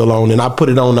Houston feel on, and I put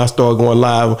it on. I started going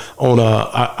live on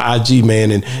IG,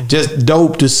 man, and just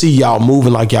dope to see y'all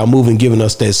moving like y'all moving, giving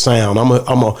us that sound. I'm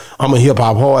a hip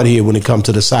hop hard head when it comes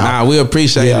to the South. Nah, we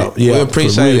appreciate it. Yeah, we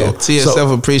appreciate it.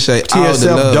 TSF appreciate all the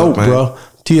love, dope, man. Bro.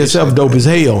 TSF dope as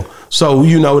hell. So,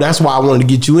 you know, that's why I wanted to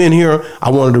get you in here.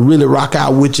 I wanted to really rock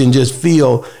out with you and just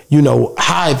feel, you know,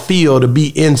 how it feel to be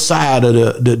inside of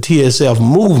the TSF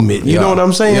movement. You know what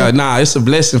I'm saying? Yeah, nah, it's a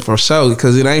blessing for sure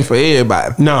because it ain't for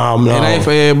everybody. No. It ain't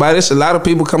for everybody. It's a lot of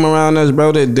people come around us,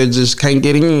 bro, that just can't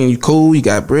get in. You cool, you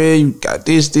got bread, you got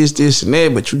this, and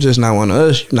that, but you just not one of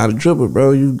us. You not a dripper,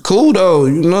 bro. You cool, though.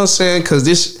 You know what I'm saying? Because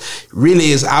this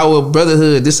really is our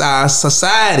brotherhood. This our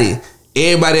society.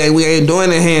 Everybody, we ain't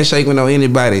doing a handshake with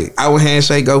anybody. Our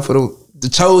handshake go for the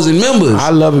chosen members. I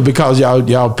love it because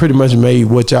y'all pretty much made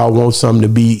what y'all want something to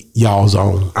be y'all's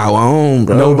own. Our own,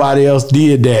 bro. Nobody else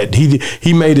did that.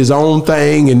 He made his own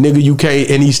thing, and nigga, you can't,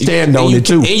 and he stand on it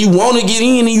too. And you want to get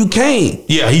in, and you can't.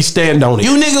 Yeah, he stand on it.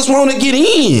 You niggas want to get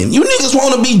in. You niggas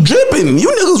want to be dripping. You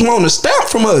niggas want to stamp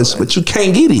from us, but you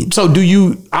can't get it. So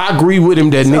I agree with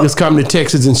him that niggas come to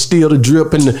Texas and steal the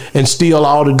drip and steal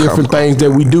all the different things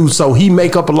that we do. So he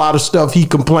make up a lot of stuff. He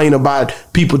complain about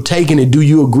people taking it. Do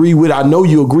you agree with it? I know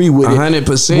you agree with it.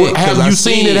 100%. Have you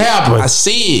seen it happen? I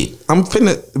see it. I'm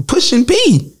finna pushing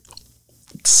P.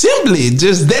 Simply,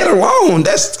 just that alone.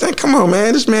 Come on,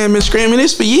 man. This man been screaming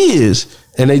this for years.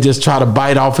 And they just try to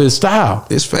bite off his style.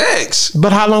 It's facts.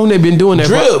 But how long they been doing that?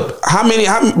 Drip. How many,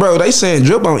 bro, they saying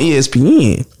Drip on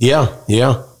ESPN. Yeah,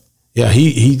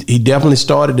 he definitely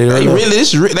started there.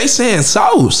 They saying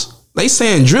Sauce. They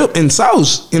saying Drip and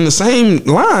Sauce in the same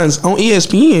lines on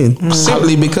ESPN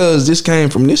simply because this came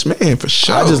from this man for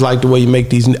sure. I just like the way you make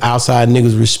these outside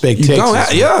niggas respect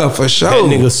Texas. Yeah, for sure. That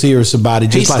nigga serious about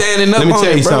it. Just He's standing up. Let me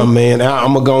tell you bro. something, man.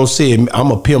 I'm gonna go say it.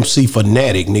 I'm a Pimp C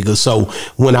fanatic, nigga. So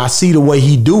when I see the way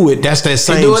he do it, that's that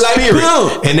same spirit,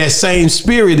 like and that same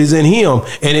spirit is in him,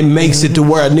 and it makes it to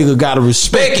where a nigga gotta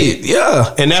respect it.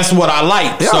 Yeah, and that's what I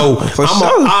like. Yeah, so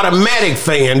I'm an automatic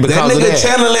fan because that nigga of that.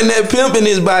 channeling that pimp in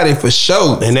his body. For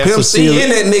sure. And that's Pimp C in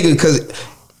that nigga because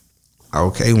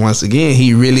once again,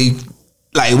 he really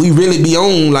we really be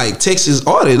on like Texas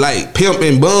artists like Pimp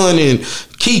and Bun and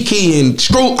Keke and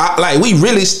Screw. We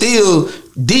really still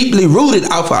deeply rooted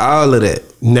off of all of that.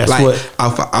 And that's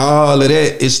off of all of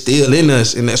that is still in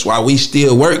us, and that's why we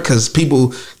still work because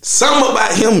people. Something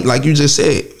about him, like you just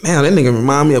said, man, that nigga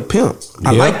remind me of Pimp.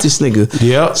 I like this nigga.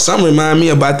 Yeah. Something remind me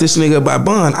about this nigga about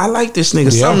Bun. I like this nigga.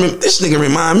 This nigga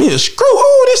remind me of Screw.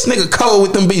 Oh, this nigga cold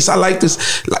with them beats. I like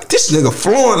this. Like this nigga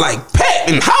flowing like Pat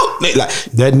and Hout. Like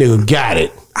that nigga got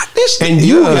it. And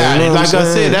you got it. Like I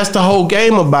said, that's the whole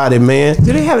game about it, man.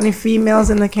 Do they have any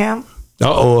females in the camp?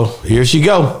 Here she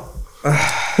go.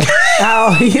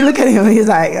 Oh, you look at him. He's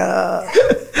like,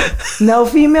 no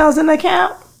females in the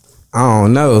camp. I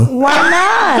don't know. Why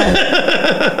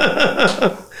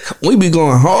not? We be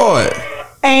going hard.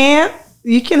 And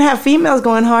you can have females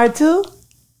going hard too.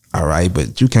 All right,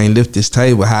 but you can't lift this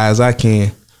table high as I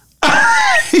can.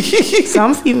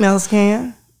 Some females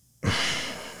can.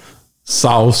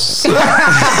 Sauce.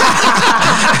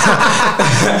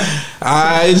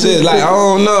 It's just like, I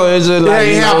don't know. It's just like,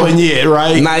 it ain't happened yet,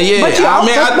 right? Not yet. But I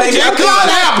think it could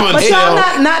happen. But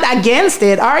y'all not against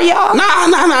it, are y'all?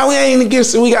 Nah. We ain't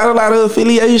against it. We got a lot of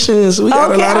affiliations. We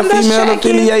got a lot of female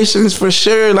affiliations for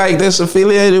sure. Like that's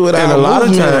affiliated with our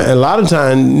movement. A lot of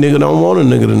time, nigga don't want a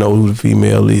nigga to know who the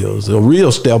female is. A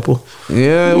real stepper.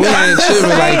 Yeah, we ain't tripping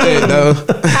like that though.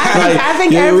 I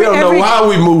think we don't know how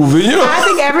we moving. You know? I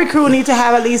think every crew needs to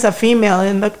have at least a female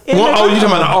in the. You talking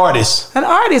about an artist? An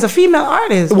artist, a female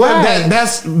artist. Well, right.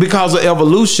 that's because of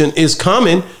evolution is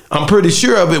coming. I'm pretty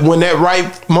sure of it. When that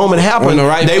right moment happens,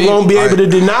 they won't be able to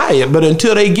deny it. But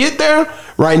until they get there,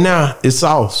 right now it's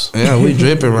sauce. Yeah, we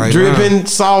dripping right now. Dripping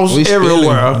sauce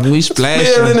everywhere. We splashing.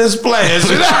 Spilling and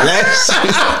splashing.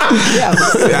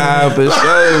 Yeah, for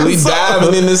sure. We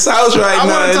diving in the sauce right now.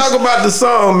 I want to talk about the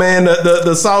song, man.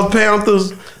 The South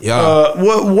Panthers. Yeah.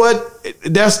 What?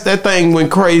 That thing went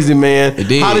crazy, man. It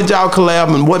did. How did y'all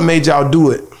collab and what made y'all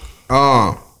do it?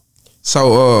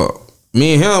 So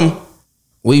me and him,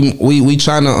 we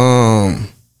trying to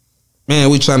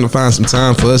we trying to find some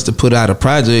time for us to put out a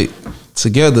project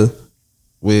together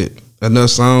with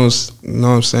enough songs, you know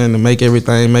what I'm saying, to make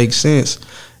everything make sense.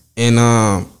 And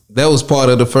that was part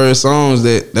of the first songs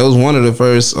that was one of the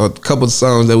first or couple of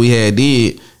songs that we had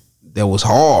did that was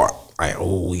hard. Like,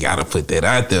 we gotta put that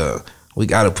out there. We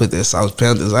gotta put that South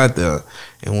Panthers out there.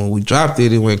 And when we dropped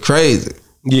it, it went crazy.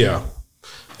 Yeah.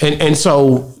 And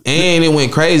so it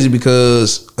went crazy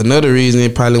because another reason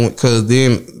it probably went because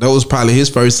then that was probably his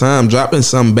first time dropping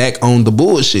something back on the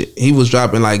bullshit. He was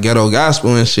dropping like ghetto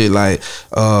gospel and shit, like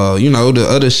the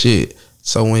other shit.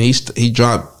 So when he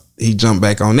jumped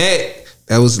back on that.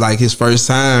 That was like his first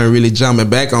time really jumping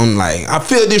back on, like, I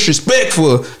feel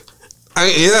disrespectful.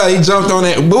 He jumped on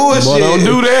that bullshit. Boy, don't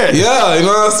do that. Yeah, you know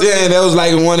what I'm saying? That was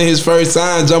like one of his first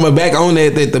times jumping back on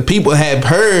that the people had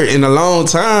heard in a long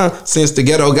time since the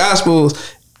ghetto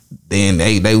gospels. Then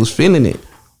they was feeling it.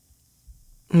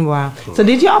 Wow. So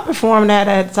did y'all perform that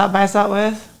at South by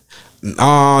Southwest?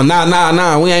 Nah.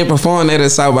 We ain't performed that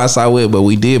at South by Southwest, but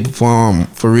we did perform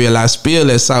For Real I Spill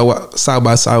at South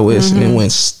by Southwest, and it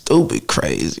went stupid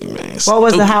crazy, man. What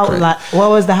was the highlight? What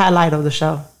was the highlight of the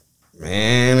show?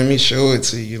 Man, let me show it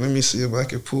to you. Let me see if I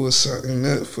can pull something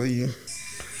up for you.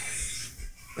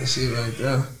 Let's see right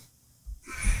there.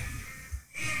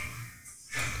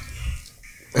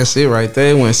 That's it right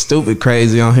there. It went stupid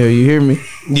crazy on here. You hear me?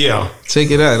 Yeah.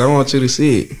 Check it out. I want you to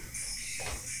see it.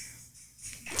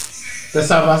 That's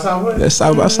South by Southwest? That's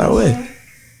South by Southwest.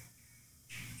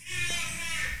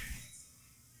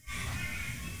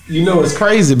 You know it's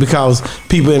crazy because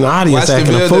people in the audience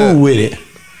acting a fool with it.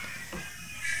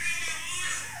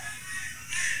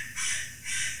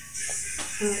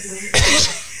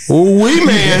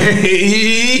 Man.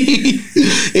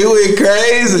 It went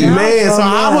crazy, man. So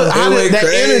how did that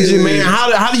energy, man?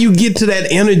 How do you get to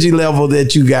that energy level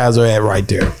that you guys are at right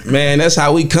there? Man, that's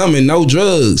how we coming. No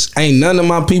drugs. Ain't none of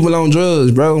my people on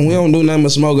drugs, bro. We don't do nothing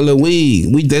but smoke a little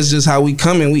weed. That's just how we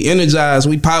coming. We energized.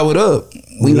 We powered up.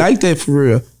 We like that for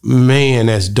real. Man,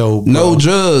 that's dope. Bro. No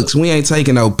drugs. We ain't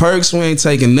taking no perks. We ain't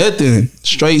taking nothing.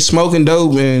 Straight smoking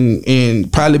dope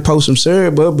and probably post some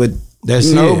syrup up, but that's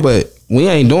it. But we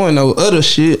ain't doing no other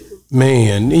shit.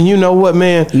 Man, and you know what,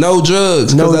 man? No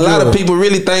drugs. Because a lot of people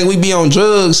really think we be on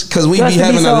drugs because we be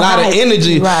having a lot of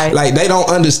energy. Right. Like, they don't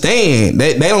understand.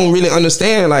 They don't really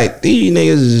understand. Like, these niggas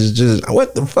is just,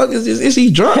 what the fuck is this? Is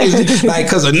he drunk? Like,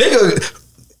 because a nigga,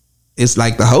 it's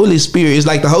like the Holy Spirit. It's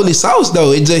like the Holy Sauce,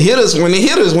 though. It just hit us when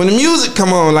the music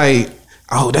come on. Like,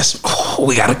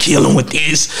 we gotta kill him with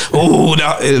this.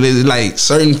 It's like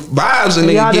certain vibes and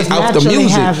nigga get off the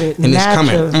music. And it's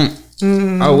coming.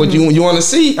 What you want to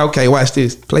see? Okay, watch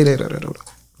this. Play that.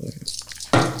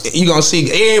 You gonna see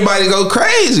everybody go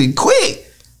crazy quick.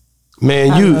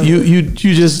 Man, you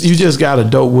just got a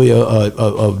dope way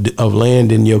of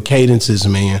landing your cadences,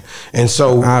 man. And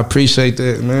so I appreciate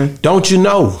that, man. Don't you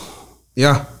know?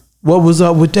 Yeah. What was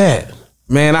up with that?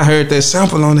 Man, I heard that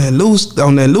sample on that Luther.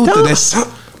 That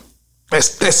sample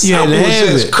was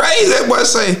just crazy. That boy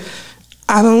say,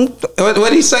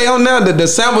 what he say on there? The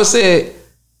sample said,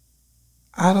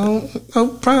 I don't know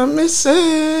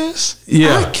promises.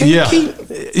 Yeah. I can't keep.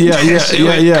 Yeah.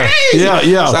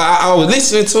 So I was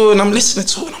listening to it and I'm listening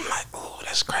to it. I'm like,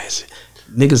 that's crazy.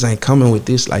 Niggas ain't coming with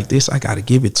this like this. I gotta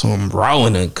give it to him raw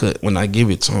and uncut when I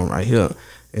give it to him right here.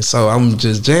 And so I'm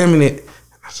just jamming it.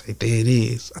 I say, there it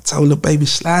is. I told the baby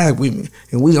slide with me.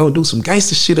 And we gonna do some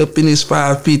gangster shit up in this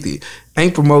 550.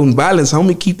 Ain't promoting violence,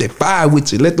 homie. Keep that fire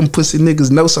with you. Let them pussy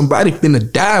niggas know somebody finna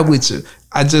die with you.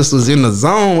 I just was in the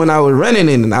zone when I was running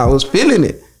it and I was feeling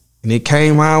it. And it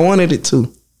came how I wanted it to.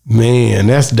 Man,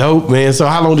 that's dope, man. So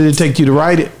how long did it take you to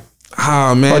write it?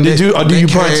 Oh man, Or do you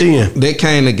punch in? They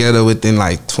came together within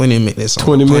like 20 minutes.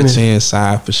 20 minutes? Punch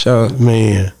inside for sure.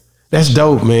 Man, that's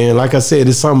dope, man. Like I said,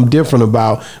 it's something different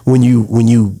about when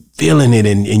you feeling it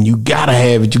and you gotta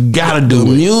have it. You gotta do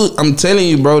it. I'm telling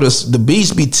you, bro, the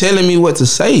beats be telling me what to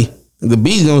say. The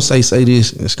beat's gonna say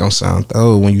this, and it's gonna sound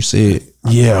thorough when you say it.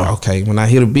 Yeah. Okay, when I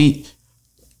hear the beat,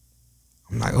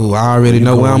 I'm like, oh, I already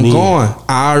know where I'm going.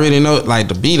 I already know, like,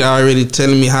 the beat already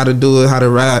telling me how to do it, how to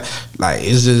ride. Like,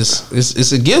 it's just,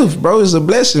 it's a gift, bro. It's a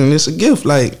blessing. It's a gift.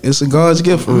 Like, it's a God's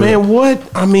gift for man, real.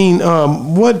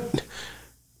 what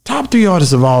top 3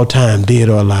 artists of all time, dead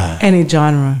or alive? Any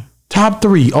genre. Top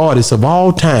 3 artists of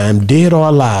all time, dead or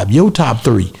alive. Your top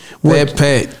 3.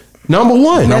 Pat. Number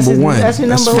 1. That's your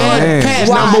number one. Pat,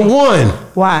 Why? number 1.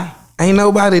 Why? Ain't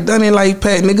nobody done it like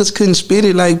Pat. Niggas couldn't spit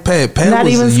it like Pat. Pat Not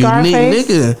was even a Scarface? unique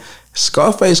nigga.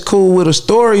 Scarface cool with a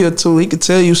story or two. He could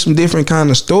tell you some different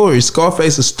kind of stories.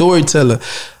 Scarface a storyteller.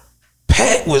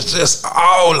 Pat was just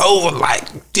all over,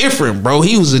 like, different, bro.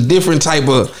 He was a different type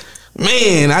of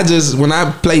man. When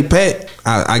I play Pat,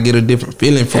 I get a different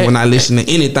feeling from when I listen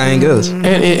to anything else. And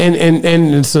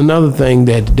it's another thing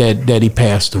that he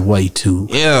passed away too.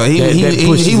 Yeah, he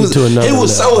was to another. He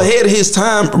was so ahead of his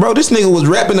time, bro. This nigga was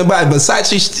rapping about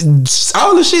Versace,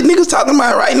 all the shit niggas talking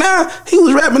about right now. He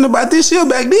was rapping about this here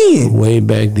back then, way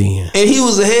back then, and he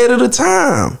was ahead of the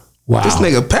time. Wow, this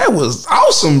nigga Pat was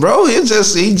awesome, bro. He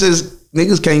just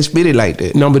niggas can't spit it like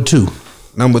that. Number 2,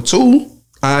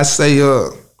 I say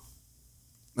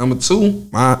number 2,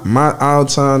 my all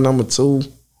time number 2.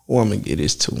 Who I'm gonna get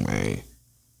this to, man?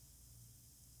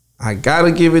 I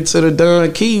gotta give it to the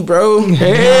Don Key, bro.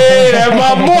 Hey, that's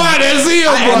my boy. That's him,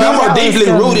 bro. I'm a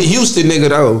deeply rooted Houston nigga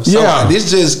though. So yeah, this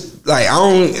just like all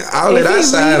that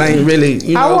outside ain't really.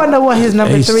 You know. I wonder what his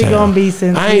number 3 gonna be.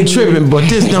 Since I ain't tripping, but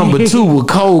this number 2 was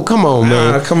cold. Come on,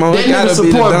 man. Come on, that nigga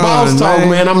support Boss Talk,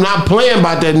 man. I'm not playing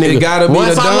about that nigga. It gotta be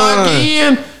once the I Don. lock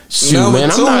in. Shoot, Number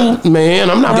man,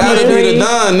 2, I'm not. Gotta be the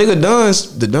Don, nigga.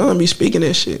 The Don be speaking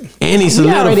that shit, and he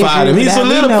solidified him. He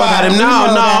solidified him. No,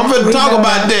 I'm finna talk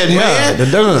about that,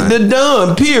 man. The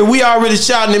Don. Period. We already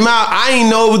shouting him out. I ain't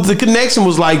know the connection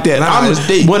was like that. It's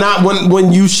deep.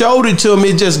 When you showed it to him,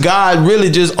 it just God really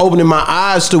just opening my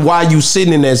eyes to why you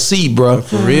sitting in that seat, bro.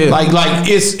 For real. Like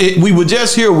we were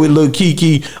just here with Lil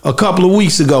Kiki a couple of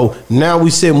weeks ago. Now we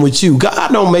sitting with you.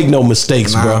 God don't make no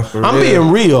mistakes, bro. I'm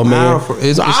being real, man.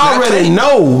 I already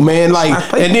know, man. Like,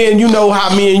 and then you know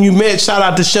how me and you met. Shout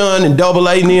out to Sean and Double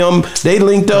A and them. They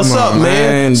linked us up,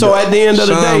 man. So at the end of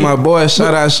the day, my boy,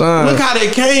 shout out Sean. Look how they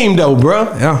came though, bro.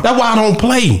 Yeah, that's why I don't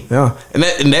play. Yeah, and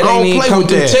that ain't even come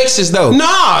through Texas though.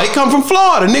 Nah, it come from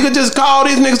Florida. Nigga just called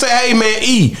these niggas say, "Hey man,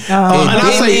 E." And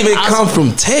I didn't even come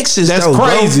from Texas. That's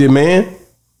crazy, man.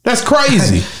 That's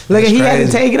crazy. Look, he had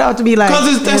to take it out to be like,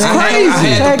 because that's crazy. I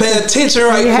had to pay attention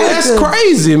right quick. That's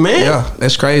crazy, man. Yeah,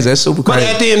 that's crazy. That's super crazy.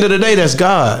 But at the end of the day, that's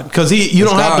God. Because you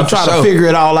don't have to try to figure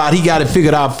it all out. He got it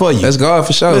figured out for you. That's God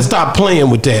for sure. Let's stop playing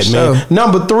with that, man.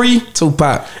 Number 3,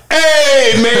 Tupac.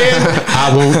 Hey, man.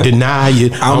 I won't deny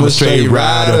it. I'm a straight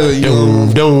rider.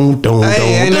 Don't.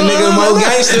 Hey, ain't a nigga more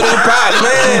gangster than Pac,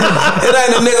 man. It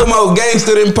ain't a nigga more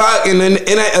gangster than Pac, and a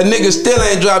nigga still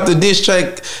ain't dropped a diss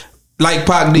track like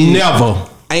Pac did. Never.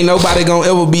 Ain't nobody gonna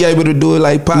ever be able to do it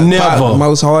like Pac. Never. Pac,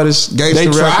 most hardest gangster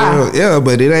rapper. Yeah,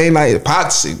 but it ain't like Pac.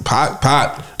 That's Pac,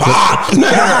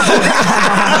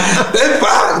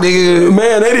 nigga.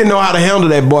 Man, they didn't know how to handle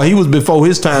that boy. He was before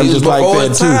his time, just like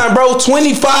that too. Time, bro.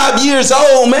 25 years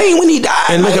old, man, when he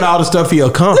died. And look at all the stuff he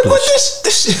accomplished. Look what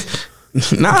this.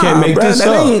 Nah, can't make this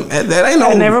up. That ain't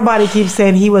no. And everybody keeps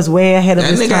saying he was way ahead of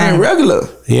his time. That nigga ain't regular.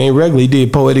 He ain't regular. He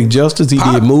did Poetic Justice. He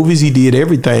did movies. He did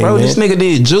everything. Bro, man. This nigga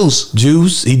did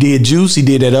Juice. He did Juice. He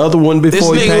did that other one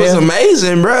before he passed. This nigga was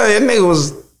amazing, bro. That nigga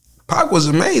was. Pac was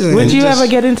amazing. Would you ever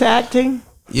get into acting?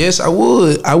 Yes, I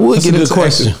would. I would get into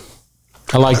acting.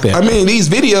 I like that. I mean, these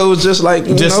videos just like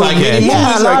like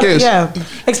that. Yeah,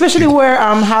 especially where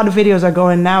how the videos are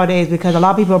going nowadays, because a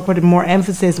lot of people are putting more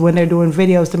emphasis when they're doing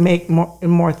videos to make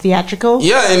more theatrical.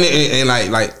 Yeah, and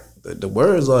like the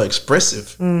words are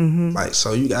expressive. Mm-hmm. Like,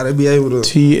 so you gotta be able to.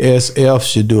 TSF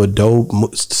should do a dope.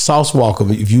 Sauce Walker,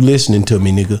 if you listening to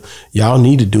me, nigga, y'all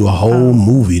need to do a whole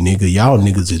movie, nigga. Y'all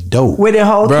niggas is dope with the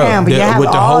whole camp. But you have with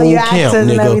the all whole your camp, acting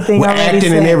nigga. and everything. With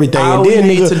acting and everything, all and then we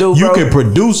need nigga, to do, you can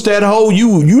produce that whole.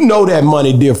 You know that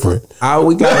money different. All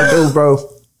we gotta do, bro,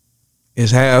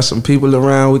 is have some people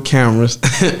around with cameras.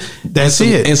 That's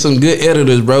it. And some good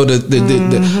editors, bro.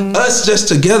 The us just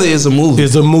together is a movie.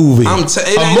 It's a movie. A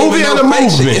movie and a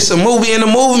movement. It's a movie and a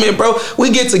movement, bro.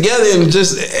 We get together and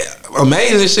just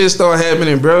amazing shit start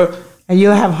happening, bro. And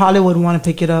you'll have Hollywood want to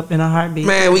pick it up in a heartbeat.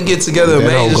 Man, we get together and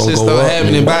major shit start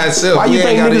happening by itself. Why you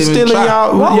think niggas stealing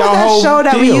y'all? What was that whole show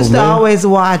that we deal, used man? to always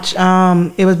watch?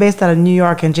 It was based out of New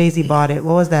York and Jay-Z bought it.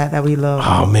 What was that we loved?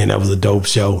 Oh man, that was a dope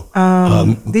show.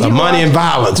 Did you Money and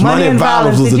Violence. Money and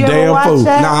Violence was Did a you ever damn watch fool.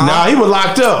 that? Nah, he was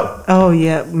locked up. Oh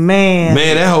yeah, man.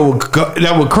 Man,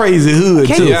 that was crazy hood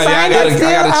Can too. you I find gotta it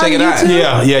still check it on out.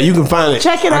 YouTube? Yeah, you can find it.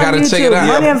 Check it I on gotta YouTube. check it out.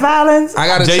 Money and Violence. I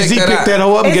gotta Jay-Z check picked that that out.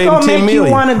 hoe up and It's gave him gonna 10 make million.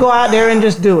 you want to go out there and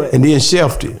just do it. And then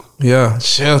shelved it. Yeah,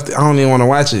 shelved it. I don't even want to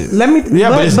watch it. Let me. Yeah,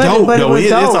 but it's dope it though. was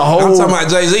It's dope. a whole. I'm talking about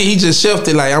Jay-Z. He just shelved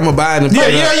it like I'm gonna buy it and Yeah,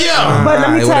 put it up. yeah. But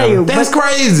let me tell you, That's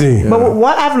crazy. But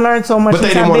what I've learned so much. But they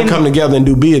since didn't I've want to been- come together and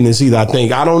do business either, I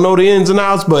think. I don't know the ins and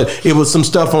outs, but it was some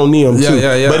stuff on them too.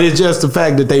 Yeah. But it's just the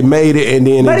fact that they made it and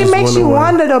then But it just makes went you away.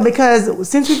 wonder though, because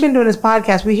since we've been doing this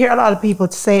podcast, we hear a lot of people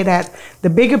say that the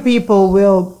bigger people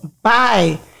will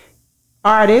buy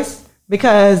artists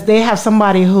because they have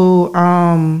somebody who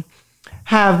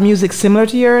have music similar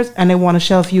to yours and they want to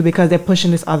shelf you because they're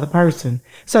pushing this other person.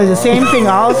 So it's the same thing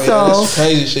also. That's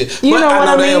crazy shit. You But know what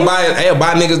I mean? they'll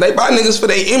buy niggas. They buy niggas for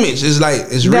their image. It's like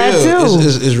it's That real. too.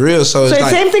 It's real. So So it's the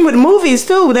like same thing with movies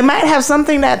too. They might have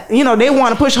something that, they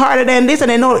want to push harder than this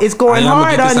and they know it's going I'ma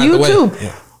hard get this on out the way. YouTube.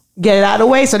 Yeah. Get it out of the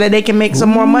way so that they can make some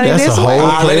more money That's this a way. whole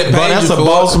I'll let it but pay that's you a for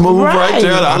boss it. move right Right.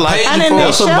 there. I I'll like pay you And then for they it.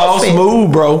 that's a shelf boss it.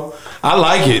 move, bro. I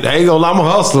like it. I ain't gonna lie, I'm a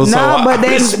hustler, so No, but I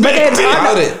then, respect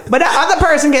it. but the other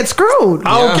person gets screwed.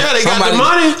 I don't care. They got the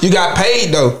money. You got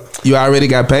paid though. You already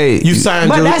got paid. You signed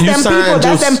But your, that's you them signed people. your,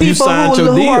 That's them you people signed your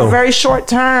who are deal. very short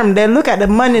term. They look at the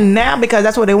money now because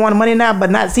that's what they want, money now, but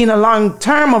not seeing a long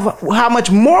term of how much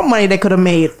more money they could have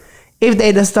made if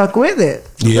they'd have stuck with it.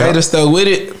 Yeah. They just stuck with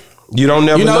it. You don't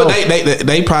never You know, know.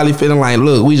 they probably feeling like,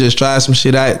 look, we just tried some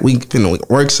shit out. We finna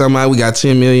work something out. We got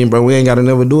 10 million, bro. We ain't gotta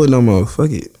never do it no more. Fuck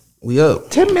it. We up.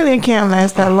 10 million can't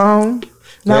last that long.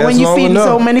 Now Lasts when you long feeding enough.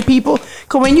 so many people,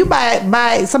 cause when you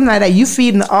buy something like that, you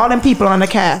feeding all them people on the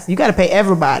cast. You got to pay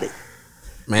everybody.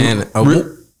 Man,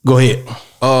 Go ahead.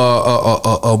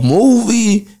 a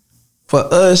movie for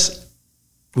us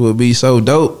would be so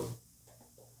dope.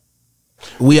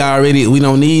 We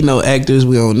don't need no actors.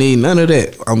 We don't need none of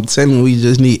that. I'm telling you, we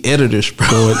just need editors, bro.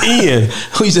 Going in.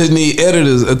 We just need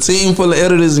editors. A team full of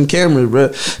editors and cameras,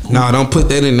 bro. No, don't put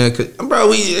that in there,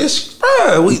 bro.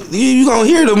 You gonna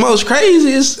hear the most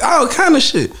craziest, all kind of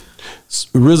shit.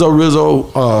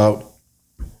 Rizzo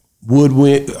would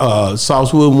win.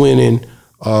 Sauce Wood winning.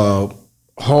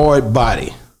 Hard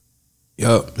Body.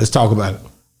 Yup. Let's talk about it.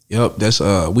 Yep, that's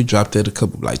we dropped that a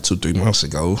couple 2-3 months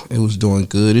ago. It was doing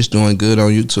good. It's doing good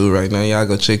on YouTube right now. Y'all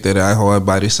go check that out. Hard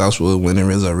Body, Southwood winning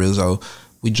Rizzo.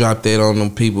 We dropped that on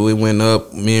them people. It went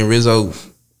up. Me and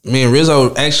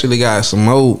Rizzo actually got some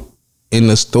more in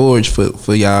the storage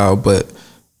for y'all, but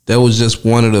that was just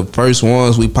one of the first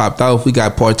ones we popped off. We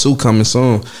got part 2 coming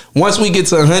soon. Once we get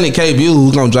to 100K views,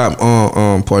 we're gonna drop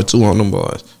part 2 on them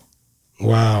boys.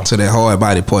 Wow. To that Hard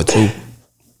Body part 2.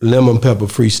 Lemon Pepper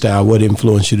Freestyle. What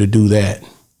influenced you to do that?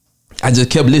 I just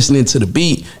kept listening to the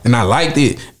beat and I liked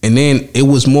it. And then it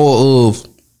was more of,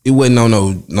 it wasn't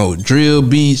no drill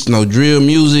beats, no drill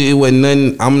music. It wasn't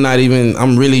nothing.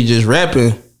 I'm really just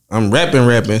rapping. I'm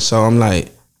rapping. So I'm like,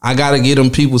 I gotta get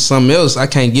them people something else. I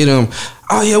can't get them,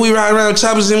 oh yeah, we ride around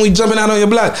choppers and we jumping out on your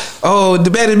block. Oh, the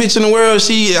baddest bitch in the world,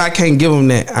 I can't give them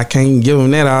that. I can't give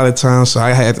them that all the time. So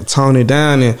I had to tone it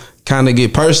down and kind of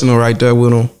get personal right there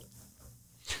with them.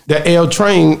 The L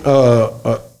Train,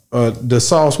 the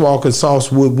Sauce Walker,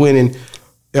 Sauce Wood winning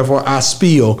FRI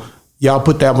Spiel, y'all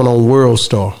put that one on World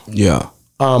Star. Yeah.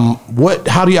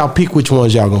 How do y'all pick which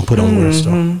ones y'all gonna put on World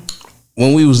Star?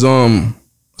 When we was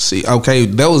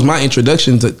that was my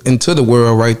introduction into the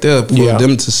world right there for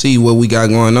them to see what we got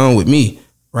going on with me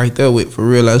right there with For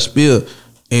Real Life Spill.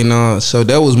 And so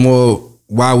that was more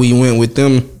why we went with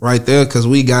them right there, because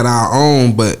we got our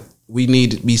own, but we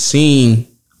need to be seen.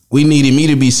 We needed me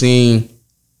to be seen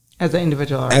As an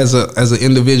individual artist. as an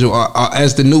individual,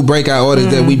 as the new breakout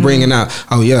artist that we bringing out.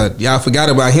 Oh yeah, y'all forgot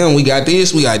about him. We got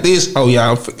this. Oh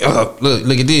y'all,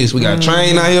 look at this. We got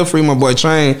Train out here. Free my boy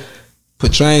Train.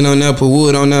 Put Train on there. Put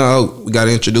Wood on there. Oh, we got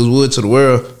to introduce Wood to the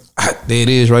world. There it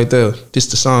is right there. This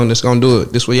the song that's gonna do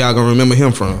it. This where y'all gonna remember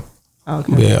him from.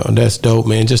 Okay. Yeah, that's dope,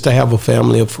 man. Just to have a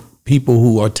family of people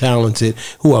who are talented,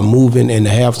 who are moving, and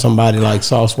to have somebody like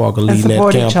Sauce Walker leading that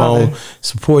support camp each other. on,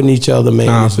 supporting each other, man.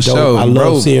 Nah, it's for dope. sure. I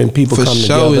love seeing people for come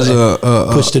sure together is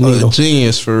and push the a needle.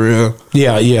 genius for real.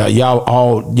 Yeah, y'all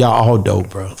all dope,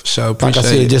 bro. For sure, like I appreciate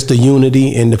said, it. just the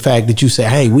unity and the fact that you say,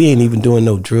 "Hey, we ain't even doing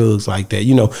no drugs like that."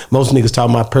 You know, most niggas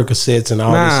talking about Percocets and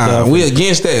all this stuff. We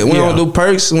against that. We don't do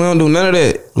perks. We don't do none of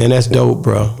that. And that's dope,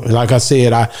 bro. Like I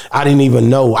said, I didn't even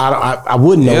know. I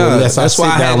wouldn't know unless that's I sit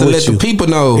why I down had to with let you. the people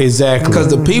know. Exactly. Because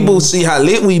the people see how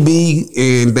lit we be,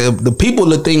 and the people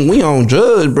that think we on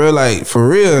drugs, bro. Like, for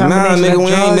real. Nah, Combination nigga, of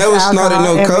we ain't drugs, never snorted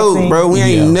no alcohol, coke, everything. bro. We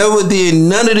ain't Yeah. never did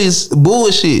none of this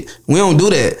bullshit. We don't do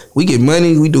that. We get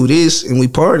money, we do this, and we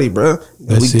party, bro. And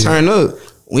That's we it. turn up.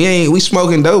 We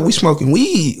smoking dope. We smoking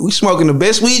weed. We smoking the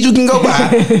best weed you can go buy.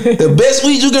 The best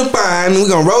weed you can find. We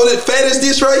gonna roll it fat as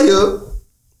this right here.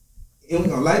 And we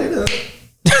gonna light it up.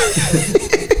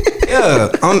 Yeah,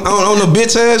 on the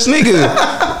bitch ass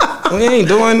nigga. We ain't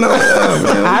doing no.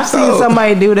 Man, I've seen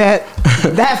somebody do that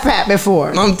fat before.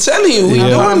 I'm telling you, we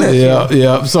doing that.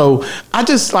 Yeah. So I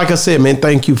just, like I said, man,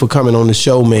 thank you for coming on the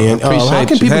show, man. Appreciate how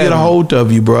can you people get a having me. hold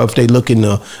of you, bro, if they looking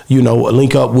to,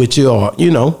 link up with you or,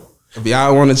 If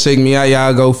y'all want to check me out,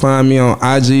 y'all go find me on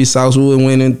IG. Southwood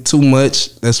Winning Too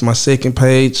Much. That's my second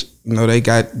page. You know, they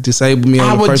got disabled me on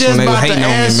I the was first just one. They were about to hating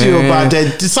ask on me, you man. about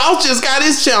that. South just got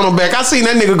his channel back. I seen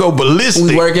that nigga go ballistic.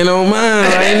 We working on mine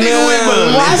right That nigga went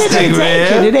now. Why did they ballistic, take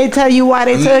man. it? Did they tell you why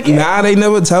they took it? Nah, they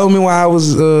never told me why I was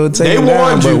taking They it down,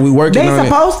 warned but you. we working They on it.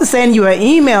 supposed to send you an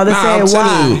email to Nah, I'm say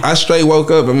telling why. you, I straight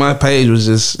woke up and my page was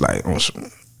just like on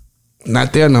some,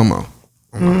 not there no more.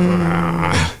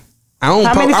 I don't.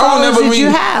 How many I don't followers never did you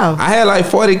have? I had like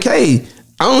 40K.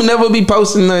 I don't never be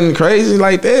posting nothing crazy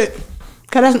like that.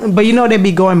 But you know they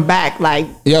be going back like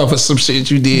Yo, for some shit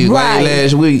you did Right. like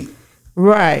last week.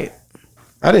 right.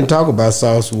 I didn't talk about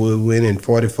Southwood winning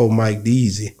 44 Mike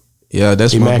Deasy. Yeah,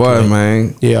 that's my Immaculate. boy,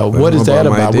 man. Yeah, That's what my is that boy,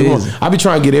 Mike about? Deasy. I be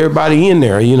trying to get everybody in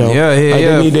there, Yeah, Like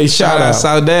they need their shout out.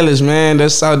 South Dallas, man.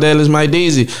 That's South Dallas, Mike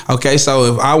Deasy. Okay,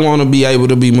 so if I want to be able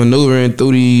to be maneuvering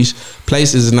through these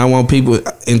places and I want people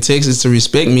in Texas to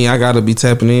respect me, I got to be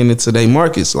tapping into their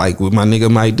markets. Like with my nigga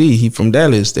Mike D, he from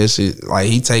Dallas. That shit, like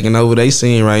he taking over they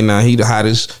scene right now. He the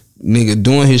hottest nigga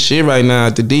doing his shit right now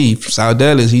at the D. South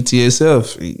Dallas, he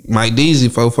TSF. Mike Deasy,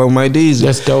 44 Mike Deasy.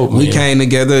 That's dope, We man. came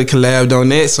together, collabed on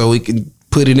that so we can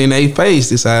put it in their face.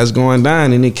 This how it's going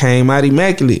down, and it came out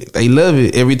immaculate. They love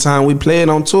it. Every time we play it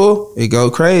on tour, it go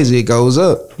crazy. It goes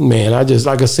up. Man, I just,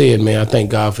 like I said, man, I thank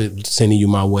God for sending you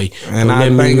my way. And I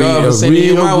thank God for sending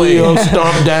you my way. Real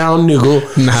stomp down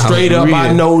nigga. Nah, Straight up, real.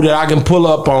 I know that I can pull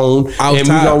up on. Out and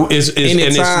top. it's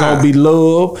Anytime. gonna be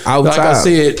love. Out like I top.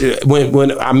 said,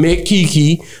 when I met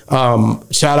Kiki,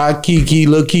 shout out Kiki,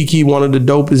 Lil Kiki, one of the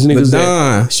dopest niggas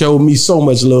Don. that showed me so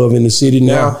much love in the city.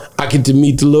 Now Yeah. I get to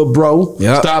meet the little bro.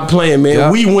 Yep. Stop playing, man.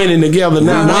 Yep. We winning together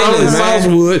now. We Not only winning, man.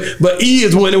 Southwood, but E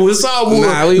is winning with Southwood.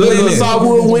 Nah, we Look, winning.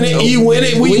 Southwood winning, E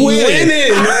winning, we winning.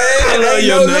 man. I love Ain't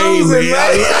your no name, losing, man.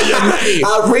 I love your name.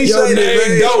 I appreciate your it, name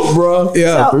man. dope, bro.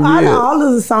 Yeah, So for out of real. all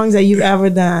of the songs that you've ever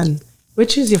done,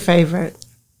 which is your favorite?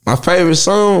 My favorite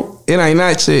song, it ain't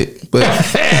not shit, but Why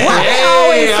they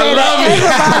always I say love that?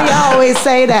 Everybody always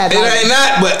say that. it Like, ain't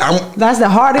not. But I'm. that's the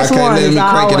hardest Okay, one. let is me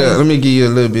crank it always- up. Let me give you a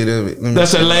little bit of it. Let me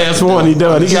That's see the what I last can one do. he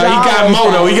done. He got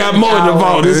more though. He got more in the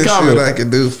vault. It's Let's see coming. what I can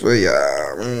do for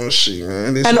y'all. Let's see,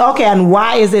 man. This And okay, and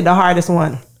why is it the hardest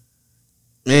one?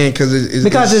 man, because it's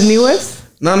Because it's newest?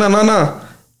 No.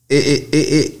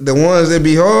 It the ones that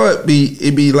be hard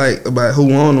it be like about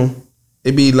who on them.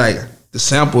 It be like the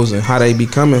samples and how they be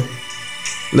coming.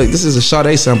 Look, this is a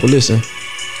Sade sample. Listen,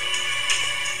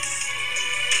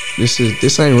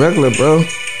 this ain't regular, bro.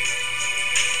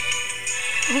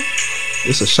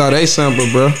 This a Sade sample,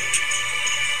 bro.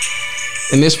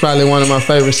 And this probably one of my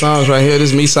favorite songs right here.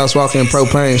 This is me, Sauce Walker, and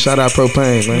Propane. Shout out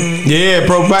Propane, man. Yeah,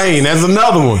 Propane. That's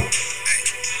another one.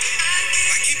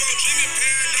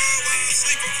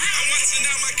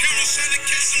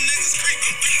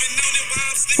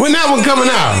 When that one coming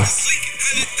out?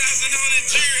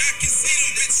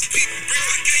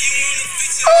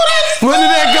 When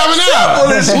did that coming out?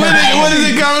 When is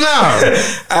it coming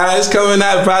out? It's coming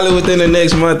out probably within the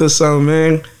next month or so,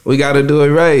 man. We got to do it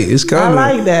right. It's I coming.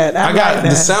 like that. I got like the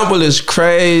that. sample is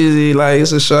crazy. Like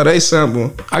it's a Sade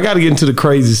sample. I got to get into the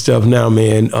crazy stuff now,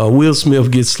 man. Will Smith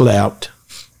gets slapped.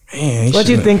 Man, What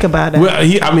you think about that?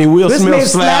 Will Smith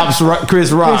slaps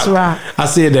Chris Rock. Chris Rock. I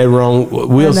said that wrong.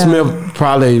 Will I know. Smith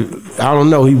probably, I don't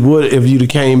know, he would if you'd have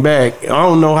came back. I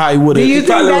don't know how he would have. Do you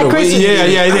think that Chris? Yeah,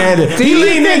 he had it. Do He you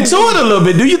leaned think- into it a little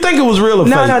bit. Do you think it was real or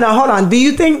No, fake? no. Hold on. Do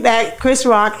you think that Chris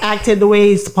Rock acted the way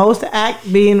he's supposed to act,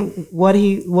 being what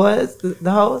he was,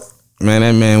 the host? Man,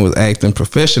 that man was acting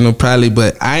professional probably,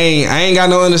 but I ain't got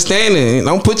no understanding.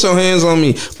 Don't put your hands on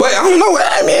me. But I don't know what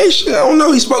I mean. Shit, I don't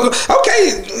know. He spoke.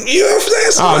 Okay, you know what I'm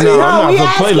saying? Oh no, I'm not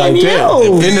gonna play like that.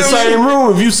 In the same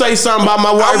room, if you say something about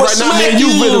my wife right now, man, you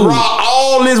finna rock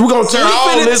all this. We're gonna turn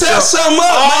all this up. Something up,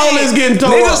 all man. this getting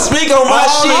told. Niggas speak on my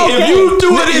shit. If you do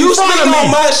it in front of me,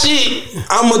 on my shit,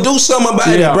 I'ma do something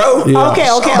about it, bro. Yeah. Okay.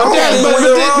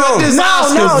 But this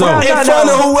Oscars though. In front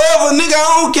of whoever, nigga, I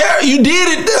don't care. You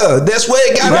did it there. That's where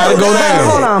it got to go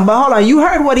down. Hold on. You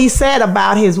heard what he said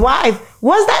about his wife.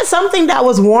 Was that something that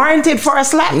was warranted for a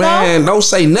slap? Man, don't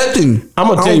say nothing. I'm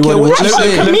gonna tell you what that's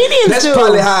what comedians That's do.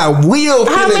 probably how Will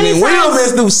feeling, and Will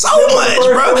been through so much,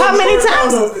 bro. How many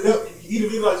times? He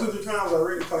did like 2 or 3 times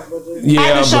already talking about that.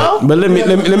 Yeah, but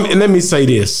let me say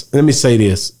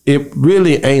this. It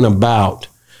really ain't about.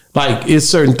 Like, it's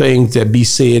certain things that be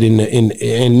said and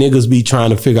niggas be trying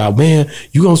to figure out, man,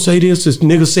 you gonna say this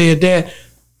nigga said that?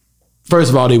 First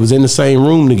of all, they was in the same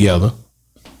room together.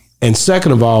 And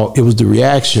second of all, it was the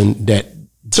reaction that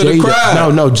to the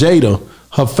crowd. No, Jada,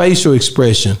 her facial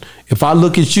expression. If I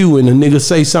look at you and a nigga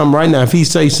say something right now, if he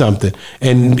say something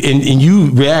and you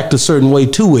react a certain way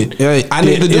to it, I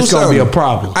need to do something. It's gonna be a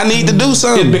problem. I need to do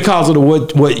something. It's because of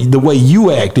the way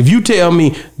you act. If you tell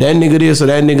me that nigga this or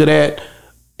that nigga that,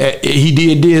 he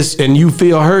did this and you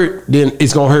feel hurt, then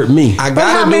it's gonna hurt me. I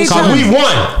gotta do because we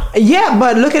won. Yeah,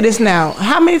 but look at this now.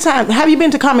 How many times have you been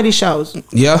to comedy shows?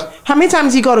 Yeah. How many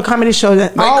times you go to comedy shows? They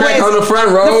crack on the front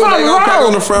row. They gonna crack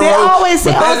on the front row. They always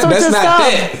say all sorts of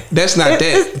stuff. That's not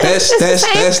that.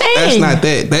 That's not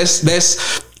that.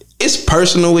 That's it's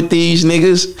personal with these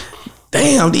niggas.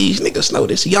 Damn, these niggas know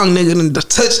this young nigga done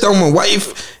touched on my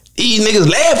wife. These niggas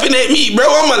laughing at me, bro.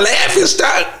 I'm a laughing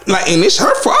stock. Like, and it's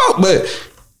her fault, but.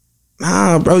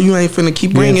 Nah, bro, you ain't finna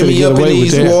keep bringing me up in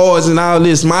these wars and all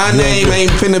this. My name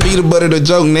ain't finna be the butt of the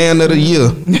joke now of the year.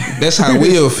 That's how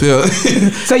Will feel.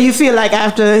 So you feel like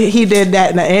after he did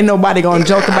that, ain't nobody gonna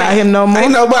joke about him no more?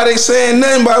 Ain't nobody saying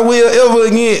nothing about Will ever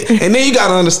again. And then you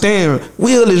gotta understand,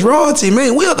 Will is royalty,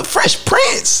 man. Will the Fresh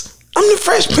Prince. I'm the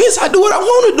Fresh Prince. I do what I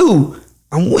want to do.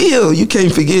 I'm Will. You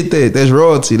can't forget that. That's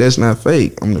royalty. That's not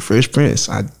fake. I'm the Fresh Prince.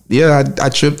 I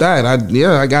tripped out.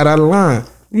 I got out of line.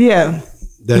 Yeah.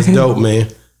 That's dope, man.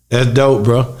 That's dope,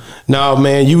 bro. No,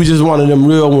 man, you was just one of them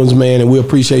real ones, man, and we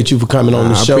appreciate you for coming on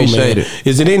the show, man. It.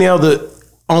 Is there any other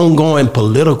ongoing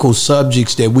political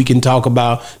subjects that we can talk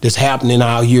about that's happening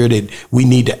out here that we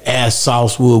need to ask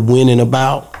Saucewood winning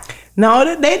about?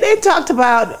 No, they talked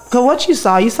about, because what you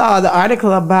saw the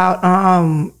article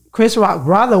about Chris Rock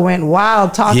brother went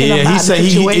wild talking about the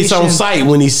situation. Yeah, he said it's on site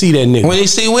when he see that nigga. When he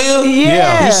see Will?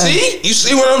 Yeah. You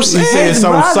see what I'm saying? He said it's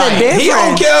on site. He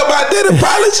don't care about that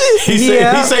apology? He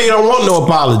said he don't want no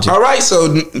apology. All right, so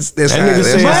that's that nigga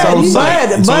said it's on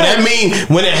site. So that means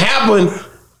when it happened.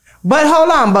 But hold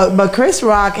on, but Chris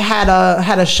Rock had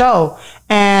a show,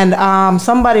 and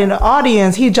somebody in the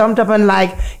audience, he jumped up and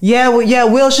like,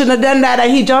 Will shouldn't have done that,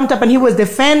 and he jumped up and he was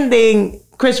defending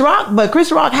Chris Rock, but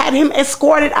Chris Rock had him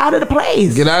escorted out of the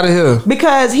place. Get out of here.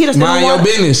 Because he just mind your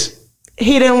business.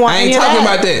 He didn't want. I ain't talking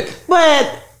about that.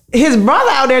 But his brother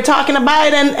out there talking about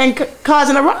it and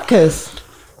causing a ruckus.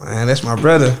 Man, that's my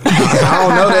brother. I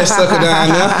don't know that sucker down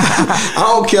there. I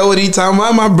don't care what he talking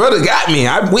about. My brother got me.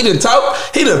 We done talk.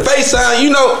 He done FaceTime.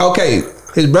 You know, okay,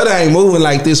 his brother ain't moving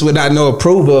like this without no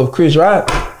approval of Chris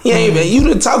Rock. He ain't been. You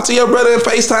done talk to your brother in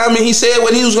FaceTime and he said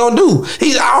what he was gonna do.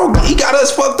 He got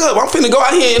us fucked up. I'm finna go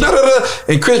out here and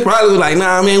and Chris probably was like,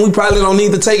 nah, man, we probably don't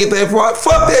need to take it that far.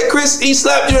 Fuck that, Chris. He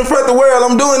slapped you in front of the world.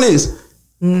 I'm doing this.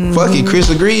 Mm-hmm. Fuck it, Chris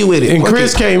agreed with it. And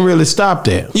Chris can't really stop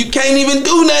that. You can't even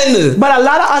do nothing. But a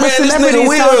lot of other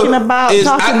celebrities talking about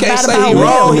I can't say he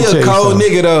wrong. He a cold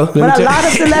nigga though. But a lot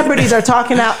of celebrities are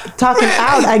talking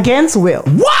out against Will.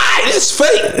 Why? It's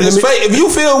fake. It's fake. If you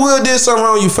feel Will did something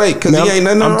wrong, you fake. Because he ain't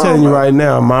nothing wrong. I'm telling you right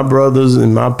now, my brothers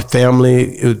and my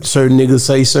family, certain niggas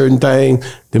say certain things.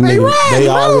 Them niggas, they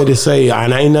already say,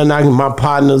 and ain't nothing I can, my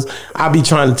partners, I be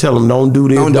trying to tell them, don't do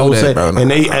this, don't say, bro, no.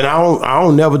 And I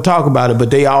don't never talk about it,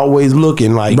 but they always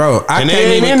looking like, bro, I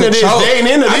can't even control. They ain't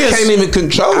into this. I can't even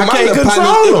control. I can't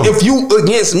control them. If you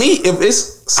against me, if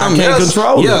it's something I can't else,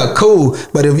 control them. Cool.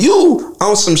 But if you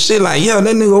on some shit like, that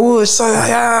nigga would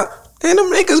say, then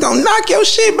them niggas gonna knock your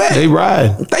shit back. They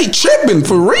ride. They tripping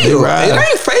for real. It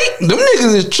ain't fake. Them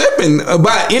niggas is tripping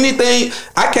about anything.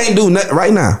 I can't do nothing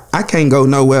right now. I can't go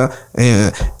nowhere.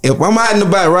 And if I'm out and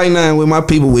about right now with my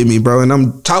people with me, bro, and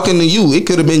I'm talking to you, it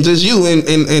could have been just you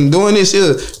and doing this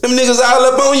here. Them niggas all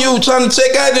up on you trying to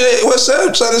check out what's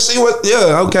up, trying to see what.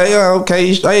 Okay.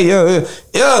 Hey,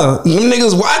 yeah. Them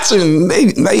niggas watching.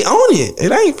 They own it.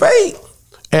 It ain't fake.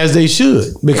 As they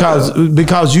should,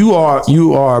 because you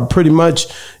are pretty much,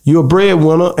 you're a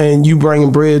breadwinner and you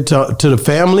bringing bread to the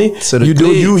family. You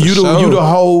the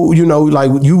whole, like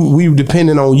we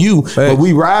depending on you, but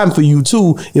we riding for you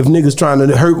too. If niggas trying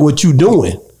to hurt what you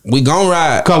doing, we gon'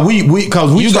 ride. Cause we you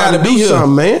trying to do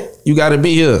something, man. You gotta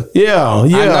be here. Yeah. I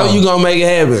know you gonna make it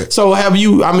happen. So have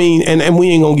you, and we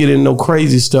ain't gonna get into no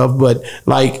crazy stuff, but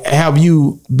like, have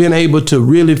you been able to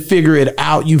really figure it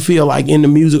out? You feel like in the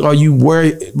music, are you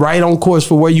right on course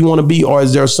for where you want to be? Or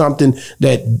is there something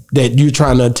that you're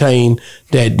trying to attain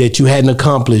that you hadn't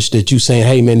accomplished that you saying,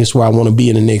 hey man, this is where I want to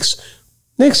be in the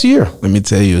next year? Let me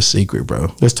tell you a secret,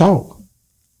 bro. Let's talk.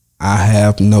 I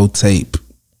have no tape.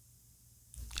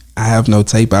 I have no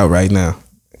tape out right now.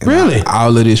 And really?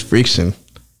 All of this friction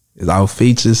is all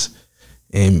features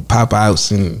and pop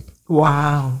outs and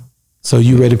wow. So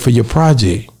you ready for your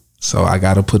project? So I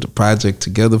got to put the project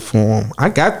together for him. I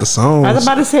got the songs. I was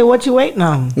about to say, what you waiting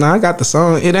on? No, I got the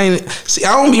song. It ain't. See,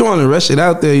 I don't be wanting to rush it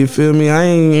out there. You feel me?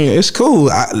 It's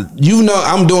cool.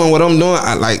 I'm doing what I'm doing.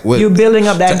 I like what you building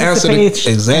up that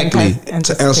anticipation. Exactly.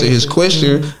 To answer his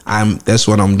question, that's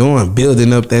what I'm doing.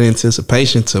 Building up that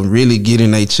anticipation to really get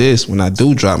in their chest when I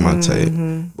do drop my tape.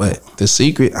 But the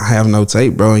secret, I have no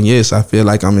tape, bro. And yes, I feel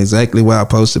like I'm exactly where I'm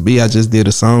supposed to be. I just did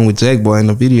a song with Jack Boy in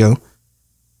the video.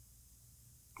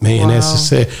 Man, wow.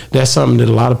 That's something that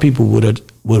a lot of people would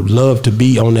love to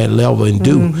be on that level and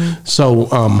do. So,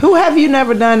 who have you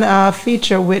never done a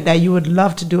feature with that you would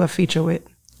love to do a feature with?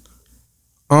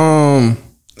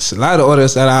 It's a lot of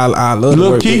artists that I love to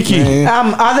work Kiki. with.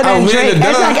 Other than Drake,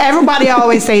 it's like everybody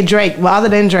always say Drake, but other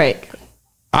than Drake.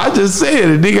 I just said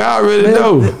it, nigga. I already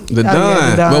know. The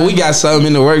Don. But we got something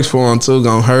in the works for him too.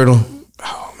 Gonna hurt him.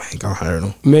 Oh man, gonna hurt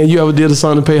him. Man, you ever did a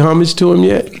song to pay homage to him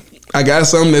yet? I got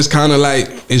something that's kind of like,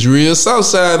 it's real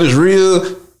Southside, it's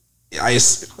real,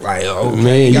 it's like, oh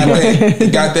man,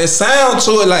 you got that sound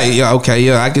to it, like,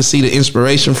 I can see the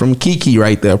inspiration from Kiki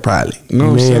right there probably. You know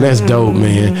what I'm saying? That's dope,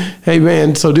 man. Hey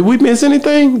man, so did we miss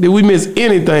anything?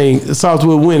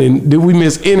 Southwood winning, did we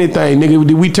miss anything, nigga?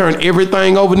 Did we turn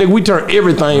everything over, nigga? We turned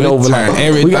everything over.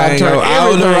 We gotta turn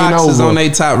all the rocks is on their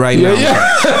top right now.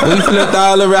 We flipped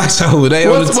all the rocks over. They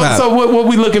on the top. So what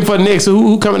we looking for next? So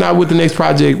who coming out with the next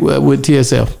project with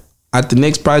TSF? At the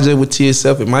next project with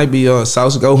TSF, it might be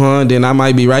Sauce Gohan. Then I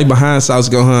might be right behind Sauce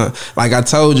Gohan. Like I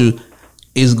told you,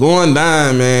 it's going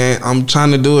down, man. I'm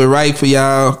trying to do it right for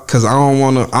y'all because I don't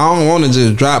wanna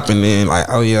just drop and then like,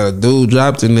 oh yeah, dude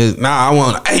dropped and then I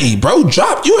want, hey bro,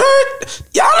 dropped. You heard?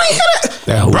 Y'all ain't hear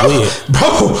that,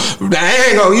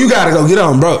 bro. You gotta go get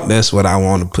on, bro. That's what I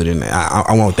want to put in there.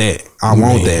 I want that. I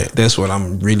want that. That's what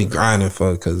I'm really grinding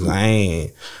for because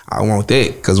I want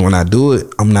that because when I do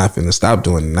it, I'm not finna stop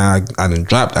doing it. Now I done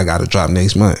dropped. I gotta drop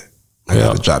next month. I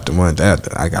gotta drop the month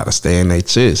after. I gotta stay in their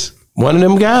chest. One of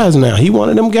them guys now. He one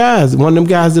of them guys. One of them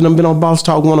guys that done been on Boss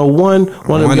Talk 101.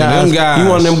 One of them guys. He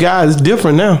one of them guys. It's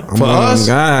different now. For us,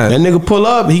 that nigga pull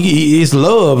up. It's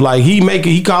love. Like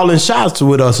he calling shots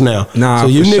with us now. Nah, so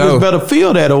you niggas better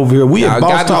feel that over here. We at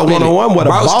Boss Talk 101 where the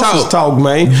bosses talk,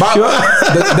 man.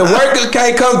 The workers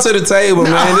can't come to the table,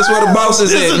 man. This is where the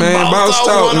bosses at, man. Boss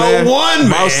Talk 101,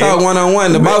 man. Boss Talk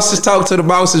 101. The bosses talk to the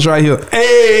bosses right here.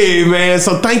 Hey, man.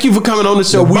 So thank you for coming on the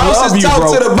show. We love you, bro.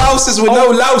 Bosses talk to the bosses with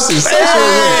no losses. Hey,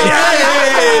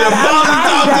 the bosses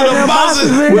talk to the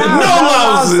bosses with no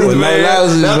losses, man.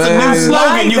 That's a new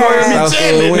slogan. You heard me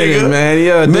chanting, nigga. Man,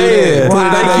 yeah, man.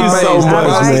 Thank you so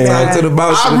much, man. Talk to the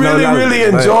bosses. I really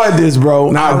enjoyed this,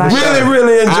 bro. I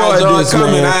really enjoyed this,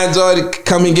 man. I enjoyed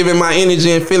coming, giving my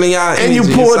energy and feeling y'all energy. And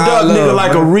you pulled up, nigga,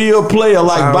 like a real player,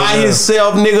 like by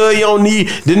himself, nigga. You don't need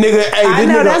the nigga. Hey, I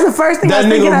know that's the first thing I was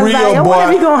thinking. I was like, what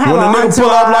if he gonna have when a nigga pull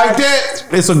up like that,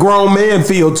 it's a grown man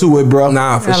feel to it, bro.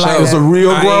 Nah, for sure. It's a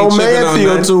real grown man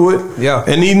feel to it. Yeah.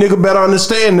 And these niggas better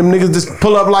understand them niggas just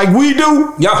pull up like we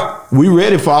do. Yeah. We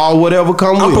ready for all whatever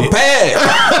come with it. I'm prepared.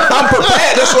 I'm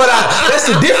prepared. That's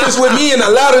the difference with me and a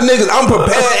lot of niggas. I'm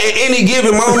prepared at any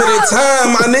given moment in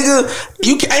time, my nigga.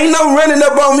 You ain't no running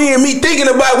up on me and me thinking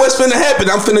about what's finna happen.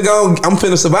 I'm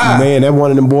finna survive. Man, that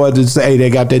one of them boys that say, hey, they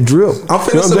got that drip. I'm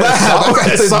finna survive. I got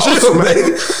that drip,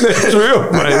 man. That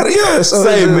drip, man.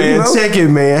 Say, man, check it,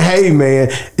 man. Hey, man,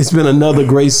 it's been another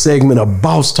great segment of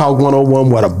Boss Talk 101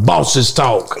 where the bosses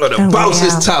talk. Where the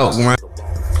bosses talk, man.